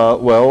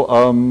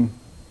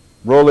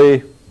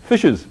 Raleigh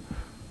fishes.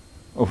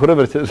 Or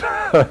whatever it is.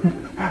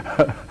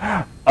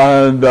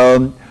 And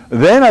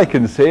then I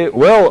can say,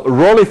 well,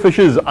 Raleigh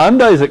fishes and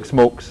Isaac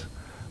smokes.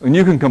 And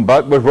you can come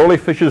back with Raleigh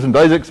fishes and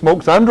Isaac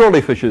smokes and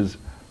Raleigh fishes.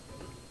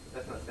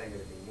 That's not saying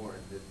anything more.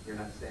 You're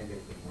not saying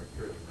anything more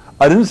true.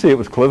 I didn't say it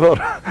was clever.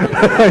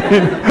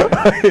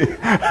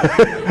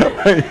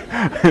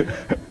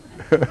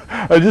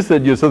 I just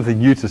said you have something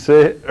new to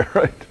say,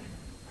 right?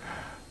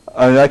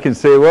 And I can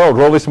say, well,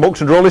 Raleigh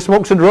smokes and Raleigh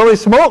smokes and Raleigh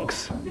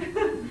smokes.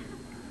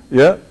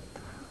 Yeah?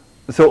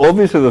 So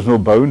obviously there's no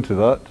bound to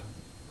that.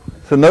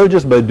 So now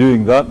just by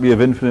doing that, we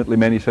have infinitely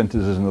many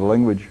sentences in the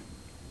language.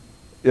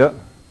 Yeah?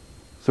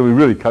 So we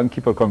really can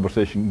keep our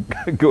conversation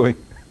going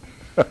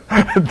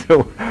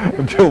until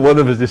one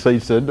of us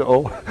decides to end it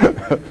all.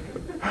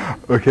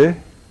 Okay?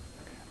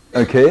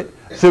 Okay?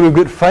 So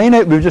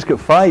we've just got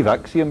 5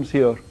 axioms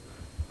here,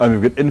 and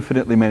we've got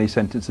infinitely many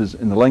sentences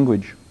in the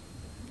language.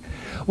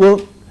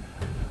 Well,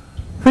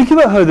 think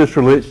about how this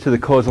relates to the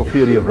causal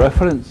theory of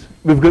reference.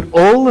 We've got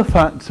all the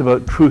facts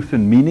about truth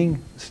and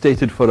meaning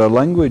stated for our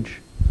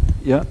language.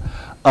 Yeah?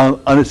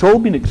 And it's all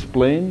been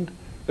explained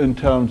in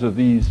terms of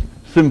these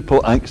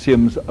simple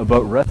axioms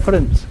about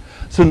reference.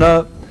 So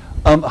now,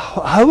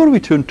 how are we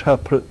to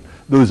interpret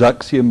those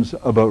axioms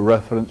about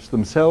reference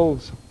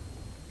themselves?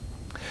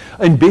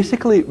 And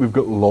basically, we've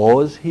got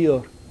laws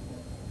here,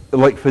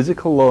 like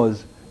physical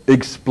laws,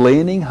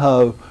 explaining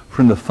how,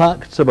 from the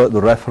facts about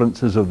the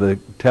references of the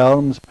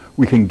terms,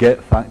 we can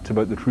get facts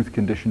about the truth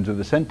conditions of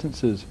the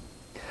sentences.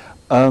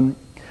 You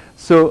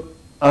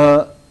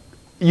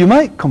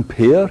might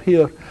compare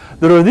here.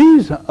 There are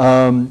these,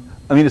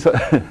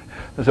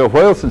 it's a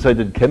while since I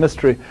did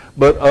chemistry,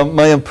 but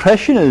my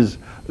impression is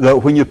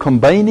that when you're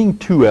combining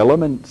two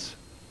elements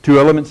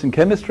in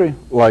chemistry,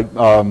 like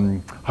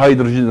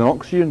hydrogen and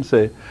oxygen,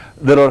 say,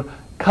 there are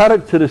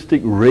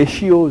characteristic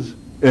ratios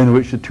in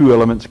which the two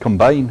elements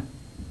combine.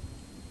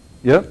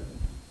 Yeah?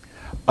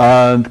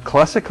 And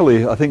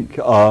classically, I think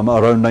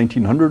around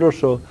 1900 or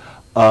so,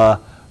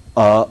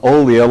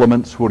 all the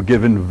elements were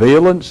given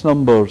valence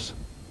numbers.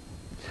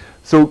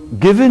 So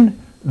given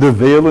the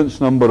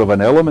valence number of an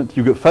element,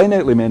 you've got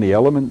finitely many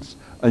elements,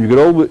 and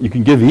you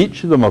can give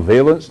each of them a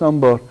valence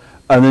number,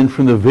 and then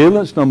from the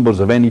valence numbers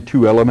of any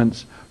two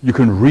elements, you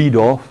can read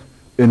off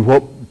in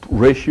what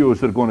ratios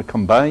they're going to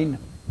combine.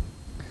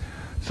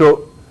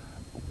 So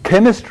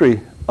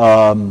chemistry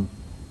back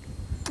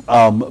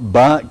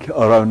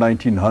around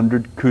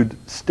 1900 could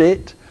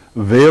state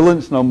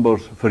valence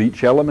numbers for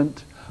each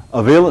element,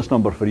 a valence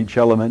number for each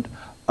element,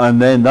 and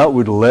then that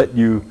would let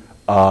you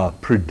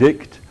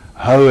predict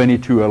how any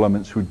two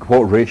elements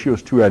what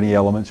ratios two any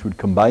elements would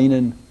combine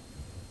in.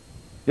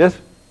 Yes?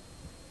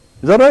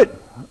 Is that right?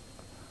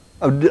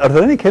 Are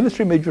there any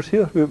chemistry majors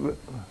here?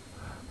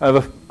 I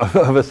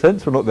have a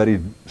sense we're not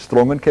very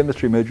strong in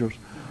chemistry majors.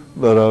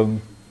 But,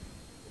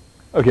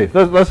 okay,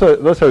 that's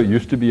how it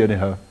used to be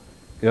anyhow.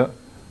 Yeah?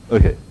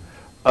 Okay.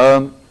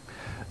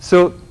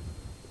 So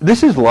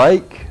this is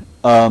like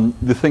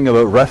the thing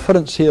about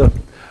reference here.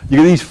 You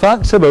get these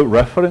facts about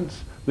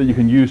reference that you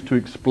can use to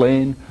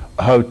explain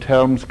how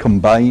terms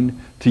combine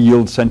to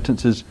yield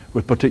sentences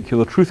with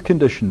particular truth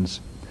conditions.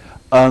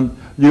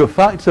 You have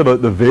facts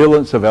about the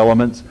valence of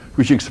elements,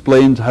 which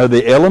explains how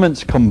the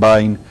elements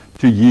combine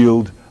to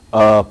yield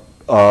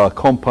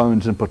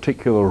compounds in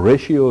particular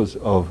ratios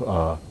of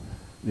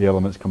the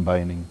elements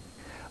combining.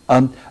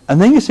 And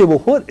then you say, well,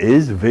 what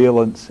is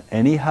valence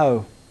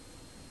anyhow?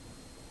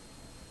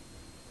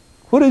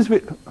 What is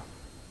does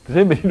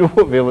anybody know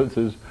what valence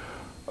is?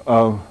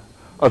 I'll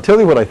tell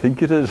you what I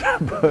think it is.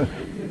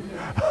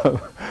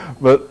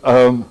 But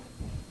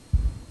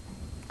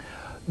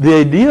the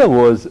idea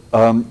was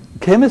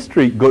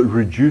chemistry got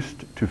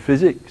reduced to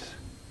physics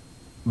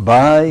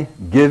by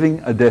giving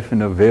a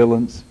definite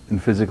valence in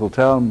physical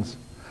terms.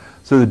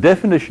 So the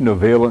definition of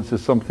valence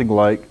is something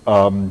like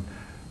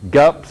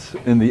gaps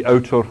in the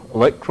outer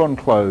electron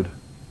cloud.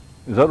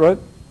 Is that right?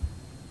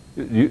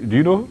 Do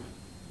you know?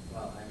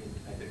 Well, I mean,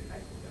 I took high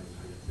school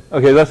chemistry.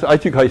 Okay, I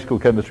took high school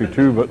chemistry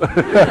too, but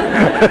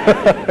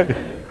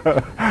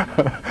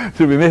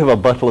so we may have a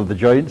battle of the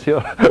giants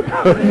here. Well,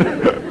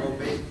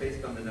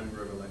 based on the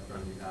number of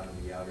electrons you have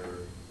in the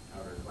outer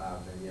cloud,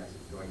 then yes,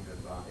 it's going to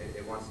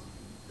it wants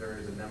there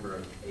is a number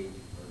of 8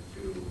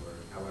 or 2 or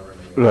however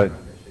many Right.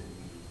 electrons that should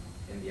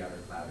be in the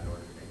outer cloud in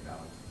order to make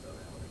balance, so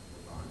the element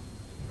goes on to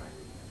try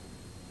and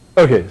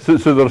Okay, so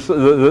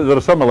there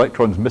are some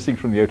electrons missing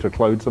from the outer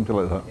cloud, something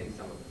like that. in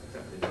some of them,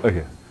 except in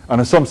Okay, and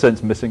in some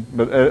sense missing,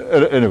 but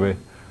anyway.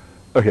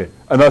 Okay,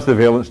 and that's the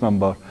valence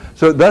number.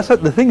 So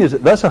the thing is,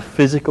 that's a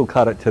physical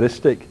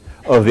characteristic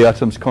of the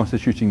atoms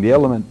constituting the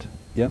element.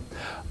 Yeah,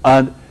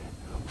 and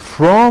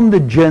from the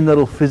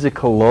general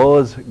physical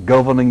laws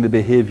governing the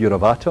behavior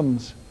of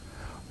atoms,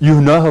 you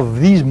now have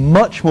these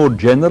much more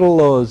general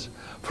laws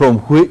from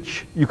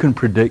which you can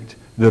predict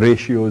the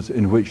ratios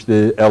in which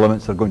the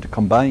elements are going to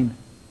combine.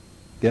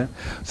 Yeah?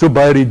 So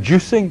by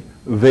reducing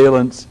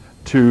valence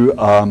to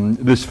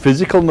this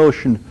physical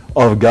notion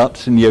of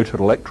gaps in the outer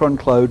electron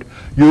cloud,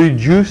 you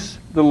reduce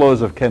the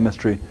laws of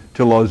chemistry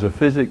to laws of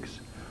physics.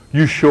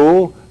 You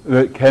show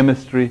that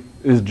chemistry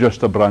is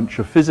just a branch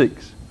of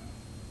physics.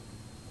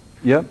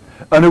 Yeah?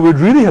 And it would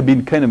really have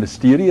been kind of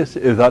mysterious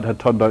if that had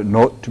turned out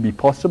not to be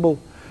possible.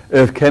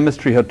 If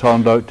chemistry had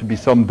turned out to be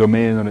some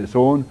domain on its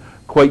own,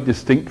 quite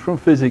distinct from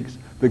physics,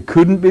 that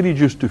couldn't be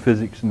reduced to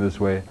physics in this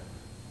way.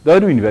 That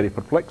would have been very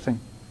perplexing.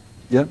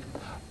 Yeah?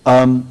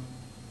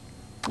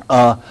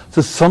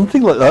 So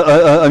something like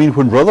that. I mean,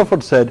 when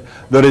Rutherford said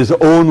there is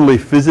only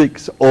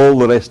physics, all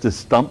the rest is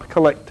stamp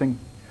collecting,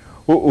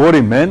 what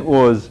he meant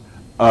was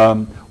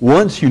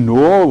once you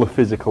know all the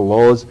physical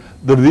laws,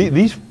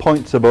 these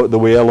points about the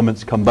way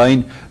elements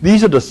combine,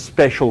 these are the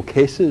special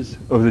cases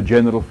of the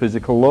general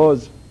physical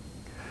laws.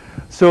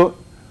 So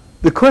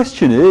the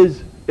question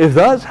is, if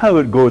that's how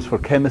it goes for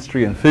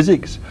chemistry and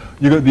physics,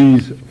 you've got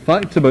these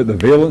facts about the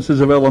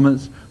valences of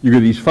elements, you've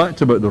got these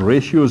facts about the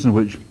ratios in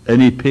which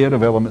any pair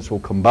of elements will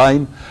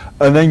combine,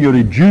 and then you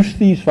reduce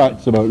these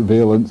facts about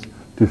valence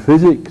to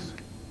physics.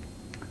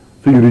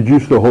 So you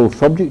reduce the whole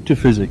subject to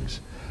physics.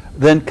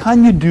 Then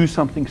can you do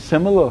something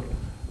similar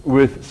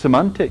with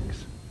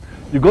semantics?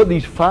 You've got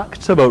these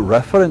facts about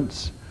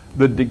reference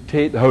that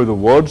dictate how the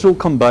words will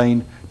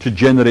combine to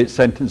generate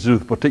sentences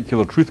with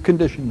particular truth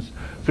conditions.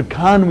 So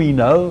can we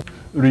now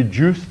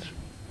reduce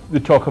the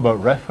talk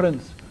about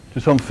reference to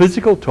some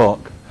physical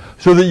talk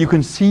so that you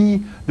can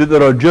see that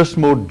there are just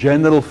more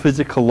general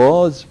physical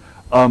laws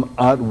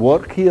at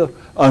work here,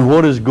 and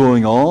what is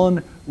going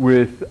on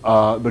with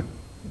the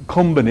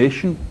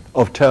combination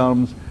of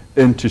terms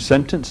into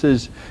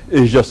sentences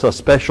is just a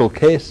special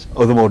case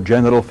of the more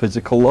general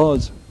physical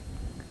laws.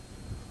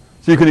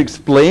 So you can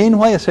explain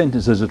why a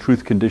sentence has a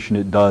truth condition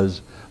it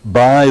does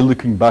by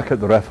looking back at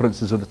the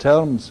references of the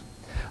terms.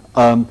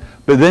 But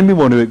then we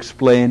want to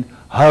explain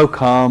how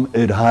come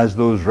it has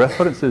those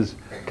references.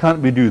 Can't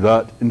we do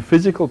that in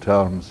physical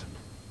terms?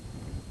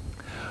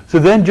 So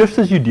then, just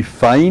as you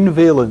define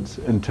valence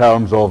in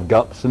terms of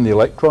gaps in the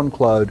electron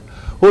cloud,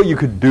 what you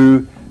could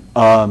do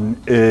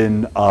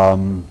in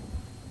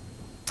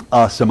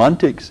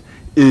semantics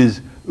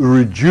is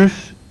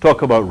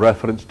talk about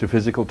reference to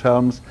physical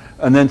terms,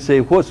 and then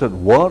say what's at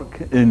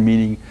work in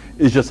meaning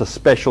is just a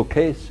special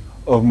case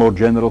of more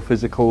general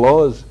physical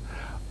laws.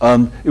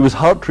 It was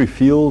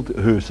Hartree-Field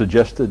who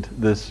suggested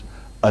this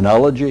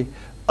analogy,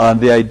 and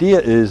the idea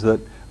is that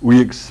we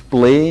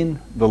explain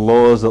the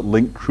laws that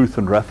link truth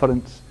and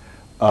reference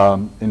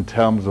in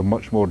terms of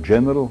much more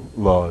general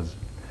laws.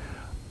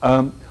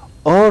 Or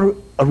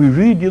are we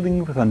really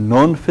dealing with a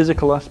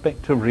non-physical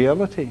aspect of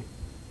reality?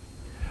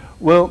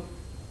 Well,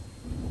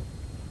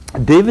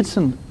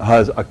 Davidson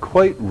has a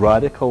quite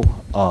radical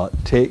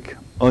take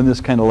on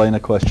this kind of line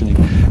of questioning.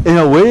 In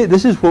a way,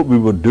 this is what we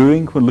were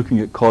doing when looking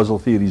at causal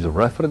theories of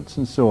reference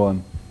and so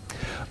on.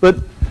 But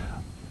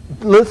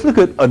let's look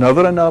at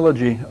another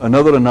analogy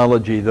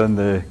than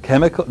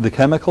the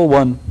chemical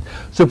one.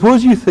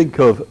 Suppose you think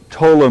of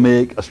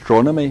Ptolemaic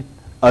astronomy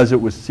as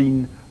it was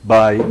seen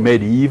by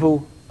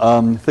medieval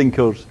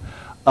thinkers.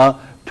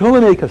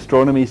 Ptolemaic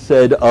astronomy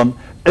said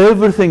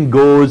everything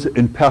goes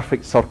in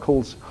perfect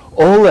circles.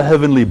 All the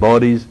heavenly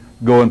bodies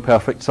go in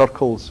perfect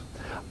circles.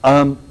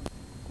 And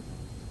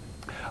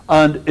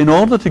in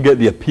order to get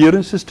the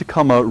appearances to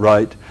come out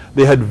right,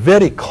 they had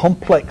very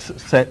complex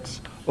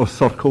sets of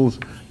circles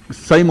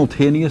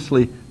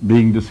simultaneously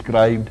being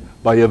described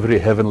by every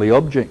heavenly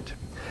object.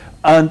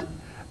 And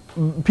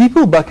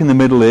people back in the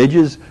Middle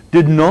Ages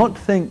did not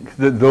think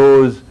that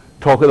those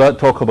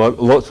talk about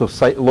lots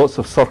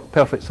of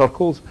perfect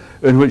circles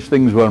in which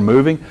things were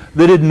moving.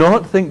 They did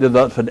not think that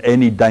that had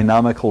any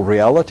dynamical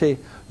reality.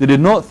 They did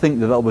not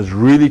think that that was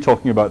really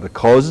talking about the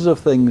causes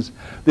of things.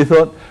 They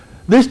thought,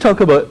 this talk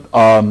about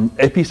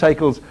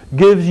epicycles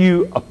gives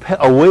you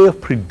a way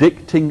of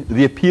predicting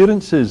the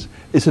appearances.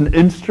 It's an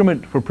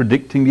instrument for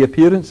predicting the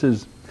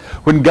appearances.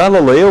 When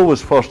Galileo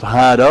was first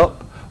had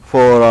up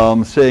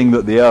for saying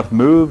that the earth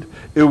moved,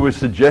 it was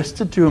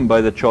suggested to him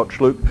by the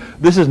church, look,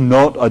 this is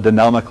not a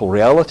dynamical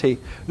reality.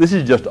 This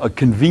is just a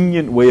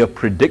convenient way of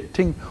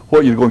predicting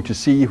what you're going to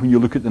see when you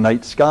look at the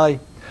night sky.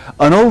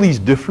 And all these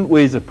different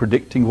ways of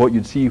predicting what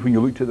you'd see when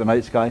you looked at the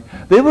night sky,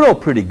 they were all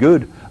pretty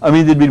good. I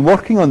mean, they'd been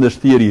working on this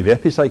theory of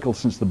epicycles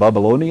since the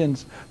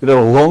Babylonians. They had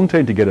a long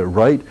time to get it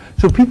right.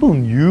 So people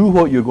knew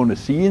what you're going to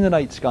see in the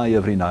night sky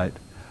every night.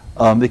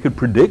 They could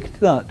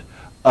predict that.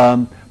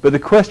 But the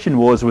question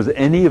was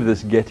any of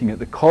this getting at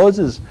the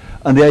causes?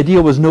 And the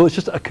idea was, no, it's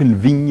just a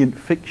convenient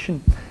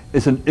fiction.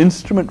 It's an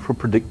instrument for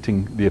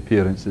predicting the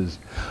appearances.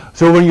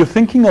 So when you're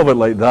thinking of it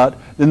like that,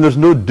 then there's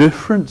no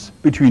difference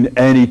between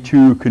any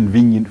two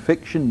convenient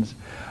fictions,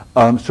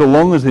 so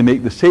long as they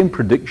make the same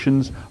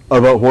predictions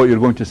about what you're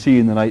going to see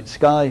in the night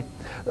sky.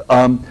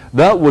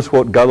 That was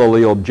what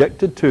Galileo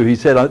objected to. He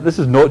said, this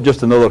is not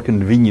just another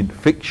convenient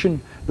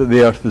fiction that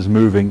the earth is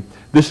moving.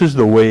 This is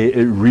the way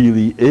it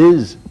really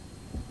is.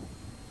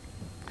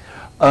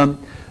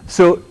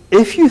 So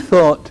if you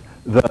thought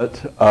that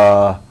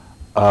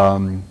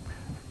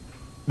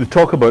the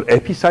talk about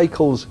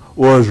epicycles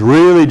was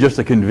really just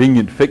a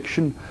convenient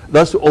fiction,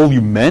 that's all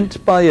you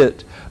meant by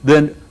it,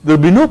 then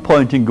there'd be no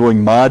point in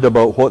going mad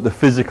about what the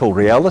physical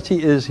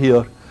reality is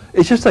here.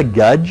 It's just a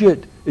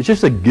gadget. It's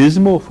just a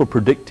gizmo for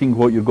predicting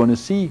what you're going to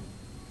see.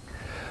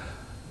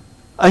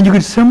 And you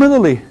could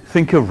similarly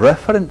think of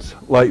reference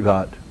like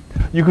that.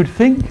 You could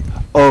think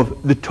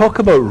of the talk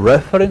about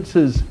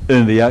references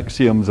in the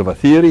axioms of a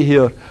theory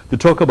here, the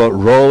talk about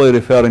Raleigh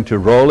referring to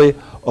Raleigh,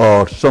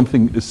 or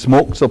something,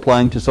 smokes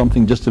applying to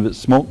something just if it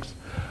smokes.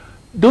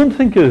 Don't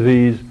think of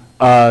these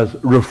as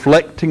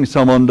reflecting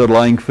some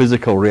underlying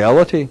physical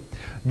reality.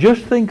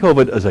 Just think of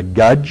it as a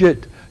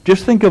gadget.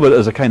 Just think of it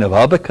as a kind of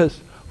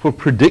abacus for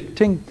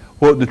predicting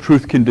what the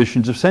truth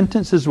conditions of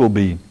sentences will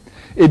be.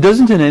 It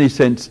doesn't in any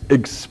sense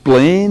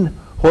explain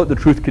what the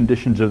truth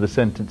conditions of the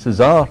sentences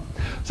are.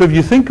 So if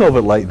you think of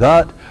it like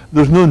that,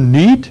 there's no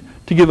need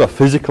to give a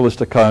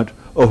physicalist account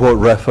of what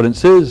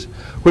reference is.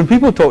 When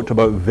people talked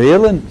about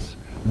valence,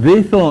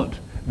 they thought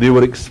they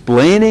were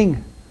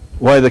explaining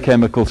why the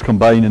chemicals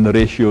combine in the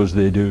ratios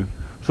they do.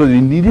 So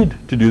they needed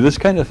to do this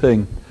kind of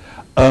thing.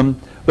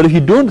 But if you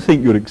don't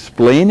think you're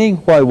explaining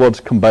why words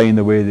combine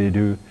the way they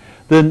do,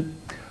 then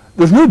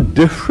there's no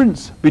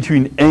difference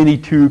between any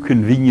two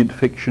convenient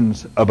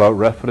fictions about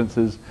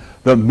references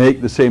that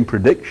make the same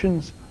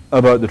predictions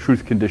about the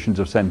truth conditions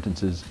of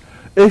sentences.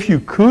 If you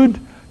could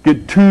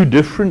get two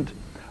different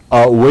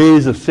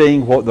ways of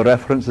saying what the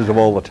references of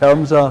all the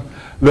terms are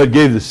that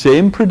gave the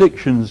same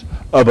predictions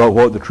about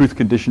what the truth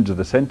conditions of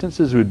the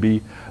sentences would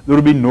be, there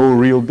would be no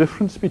real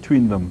difference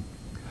between them.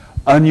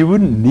 And you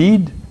wouldn't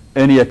need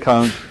any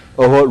account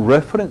of what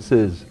reference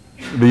is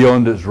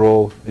beyond its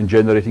role in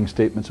generating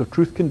statements of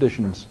truth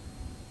conditions.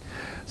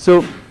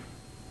 So,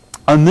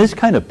 on this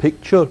kind of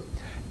picture,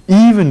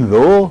 even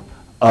though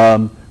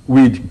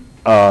we'd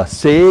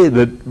say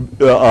that,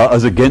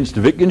 as against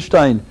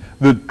Wittgenstein,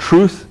 that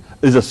truth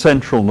is a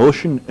central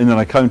notion in an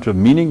account of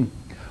meaning,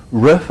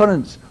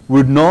 reference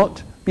would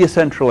not be a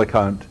central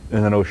account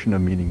in the notion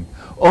of meaning.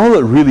 All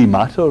that really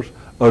matters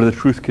are the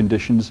truth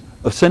conditions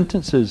of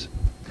sentences.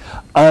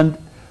 And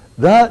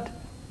that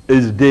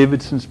is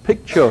Davidson's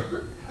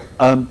picture.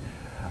 The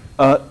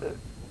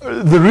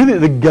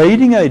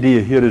guiding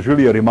idea here is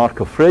really a remark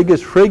of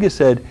Frege's. Frege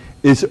said,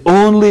 it's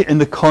only in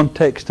the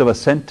context of a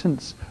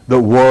sentence that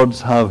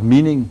words have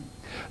meaning.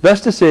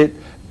 That's to say,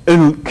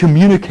 in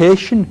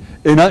communication,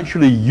 in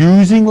actually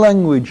using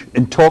language,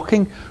 in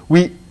talking,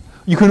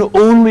 you can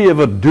only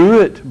ever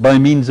do it by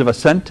means of a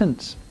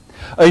sentence.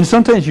 And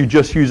sometimes you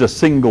just use a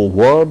single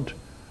word,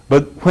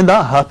 but when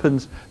that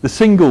happens, the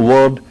single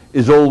word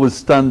is always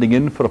standing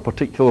in for a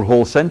particular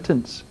whole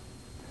sentence.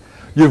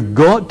 You've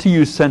got to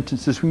use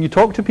sentences when you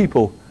talk to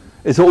people.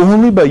 It's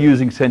only by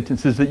using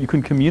sentences that you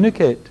can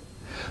communicate.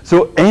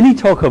 So any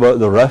talk about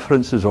the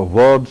references of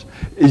words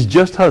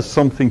just has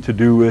something to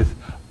do with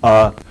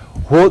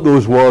what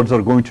those words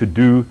are going to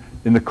do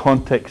in the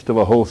context of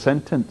a whole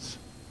sentence.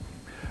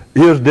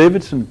 Here's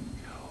Davidson.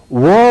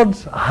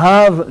 Words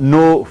have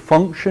no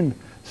function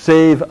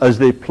save as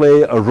they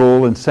play a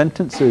role in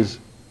sentences.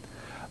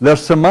 Their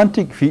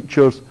semantic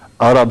features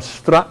are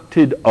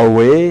abstracted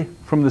away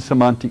from the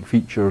semantic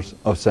features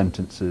of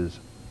sentences.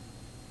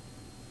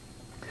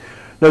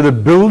 Now the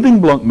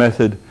building block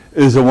method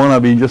is the one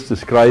I've been just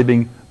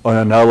describing on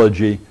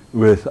analogy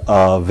with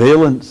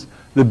valence.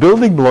 The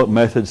building block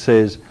method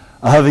says,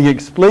 having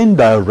explained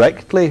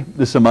directly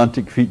the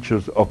semantic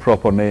features of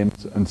proper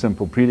names and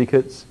simple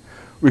predicates,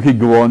 we could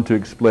go on to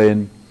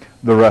explain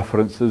the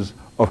references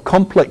of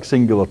complex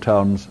singular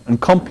terms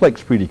and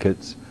complex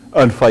predicates,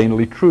 and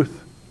finally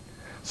truth.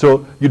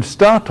 So you'd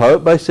start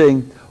out by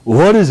saying,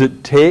 what does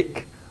it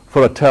take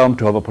for a term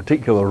to have a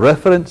particular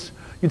reference?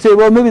 You'd say,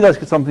 well, maybe that's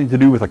got something to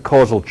do with a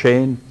causal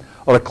chain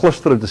or a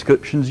cluster of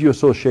descriptions you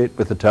associate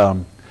with the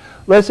term.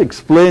 Let's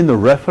explain the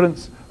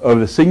reference of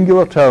the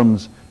singular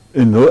terms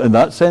in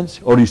that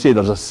sense, or you say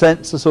there's a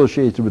sense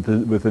associated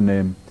with the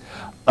name.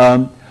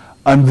 And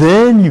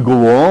then you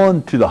go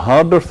on to the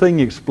harder thing,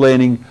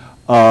 explaining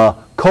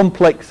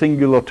complex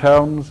singular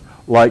terms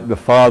like the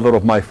father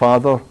of my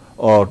father,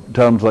 or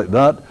terms like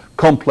that,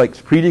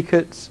 complex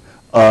predicates,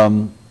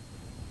 and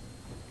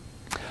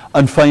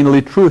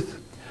finally truth.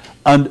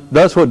 And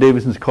that's what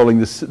Davidson's calling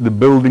the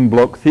building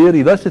block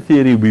theory. That's the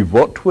theory we've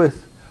worked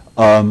with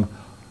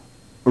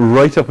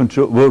right up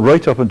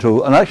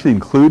until, and actually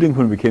including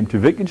when we came to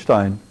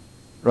Wittgenstein,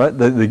 right?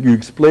 You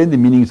explain the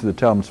meanings of the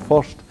terms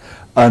first,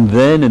 and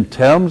then in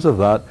terms of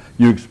that,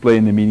 you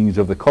explain the meanings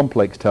of the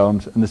complex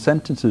terms in the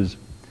sentences.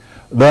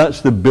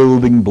 That's the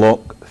building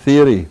block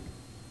theory.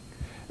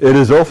 It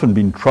has often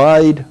been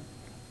tried,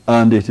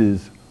 and it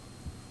is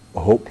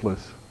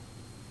hopeless.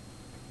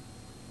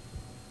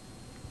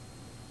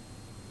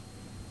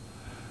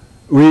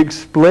 We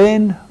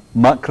explain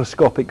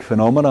macroscopic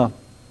phenomena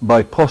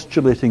by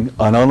postulating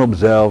an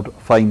unobserved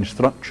fine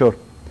structure.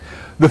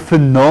 The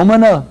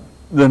phenomena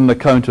that an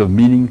account of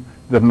meaning,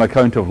 that an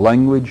account of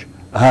language,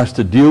 has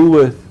to deal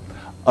with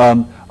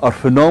are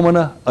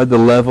phenomena at the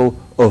level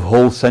of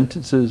whole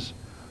sentences.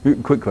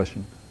 Quick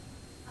question.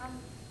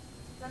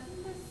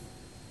 Doesn't this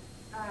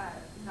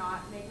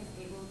not make us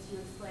able to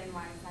explain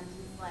why a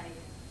sentence like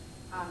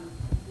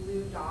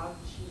blue dog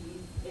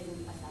cheese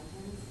isn't a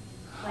sentence?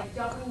 Like,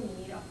 don't we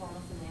need a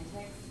formal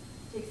semantics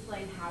to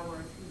explain how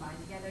words combine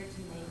together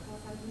to make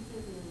whole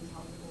sentences in an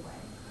intelligible way?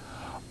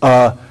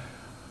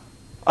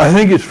 I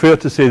think it's fair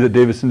to say that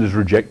Davidson is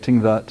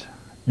rejecting that.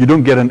 You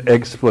don't get an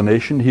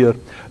explanation here.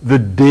 The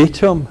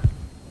data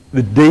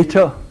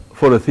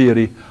for a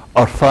theory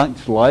are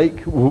facts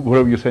like,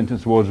 whatever your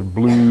sentence was,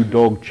 blue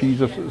dog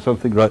cheese or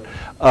something, right?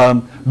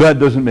 That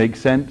doesn't make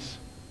sense.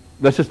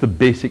 That's just the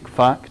basic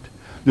fact.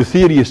 The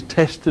theory is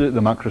tested at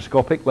the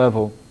macroscopic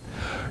level.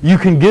 You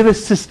can give a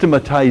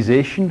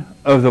systematization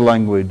of the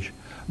language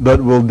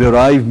that will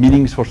derive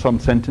meanings for some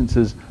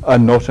sentences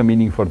and not a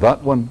meaning for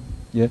that one.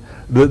 Yeah,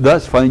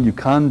 that's fine. You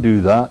can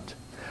do that.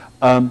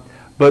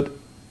 But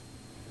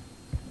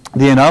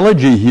the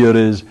analogy here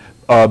is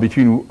is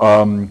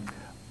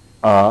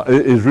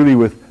really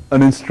with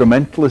an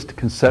instrumentalist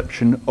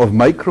conception of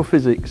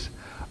microphysics.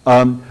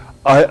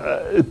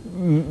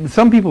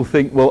 Some people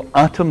think, well,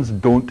 atoms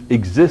don't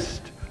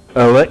exist,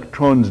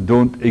 electrons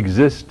don't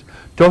exist.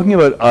 Talking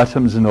about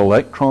atoms and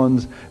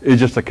electrons is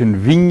just a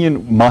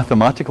convenient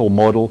mathematical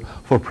model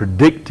for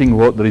predicting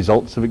what the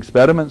results of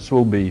experiments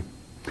will be.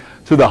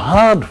 So the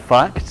hard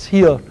facts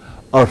here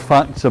are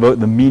facts about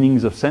the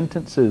meanings of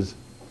sentences.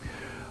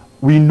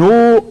 We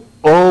know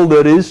all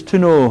there is to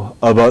know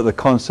about the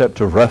concept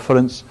of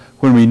reference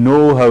when we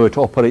know how it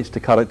operates to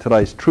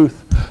characterize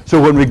truth.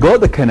 So when we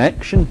got the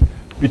connection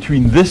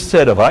between this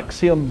set of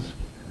axioms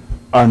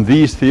and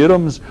these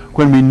theorems,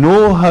 when we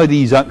know how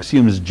these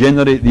axioms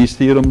generate these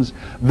theorems,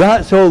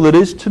 that's all there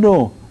is to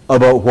know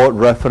about what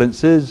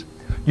reference is.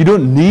 You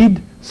don't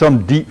need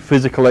some deep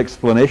physical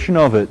explanation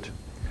of it.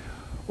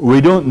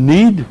 We don't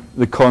need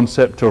the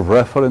concept of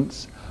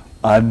reference,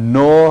 and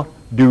nor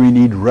do we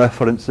need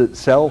reference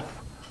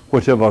itself,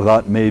 whatever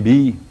that may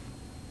be.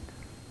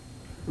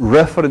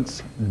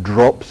 Reference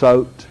drops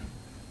out.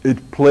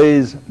 It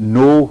plays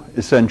no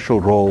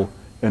essential role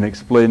in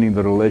explaining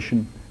the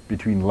relation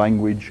between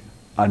language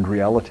and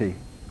reality.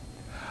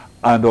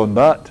 And on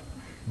that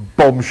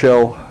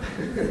bombshell,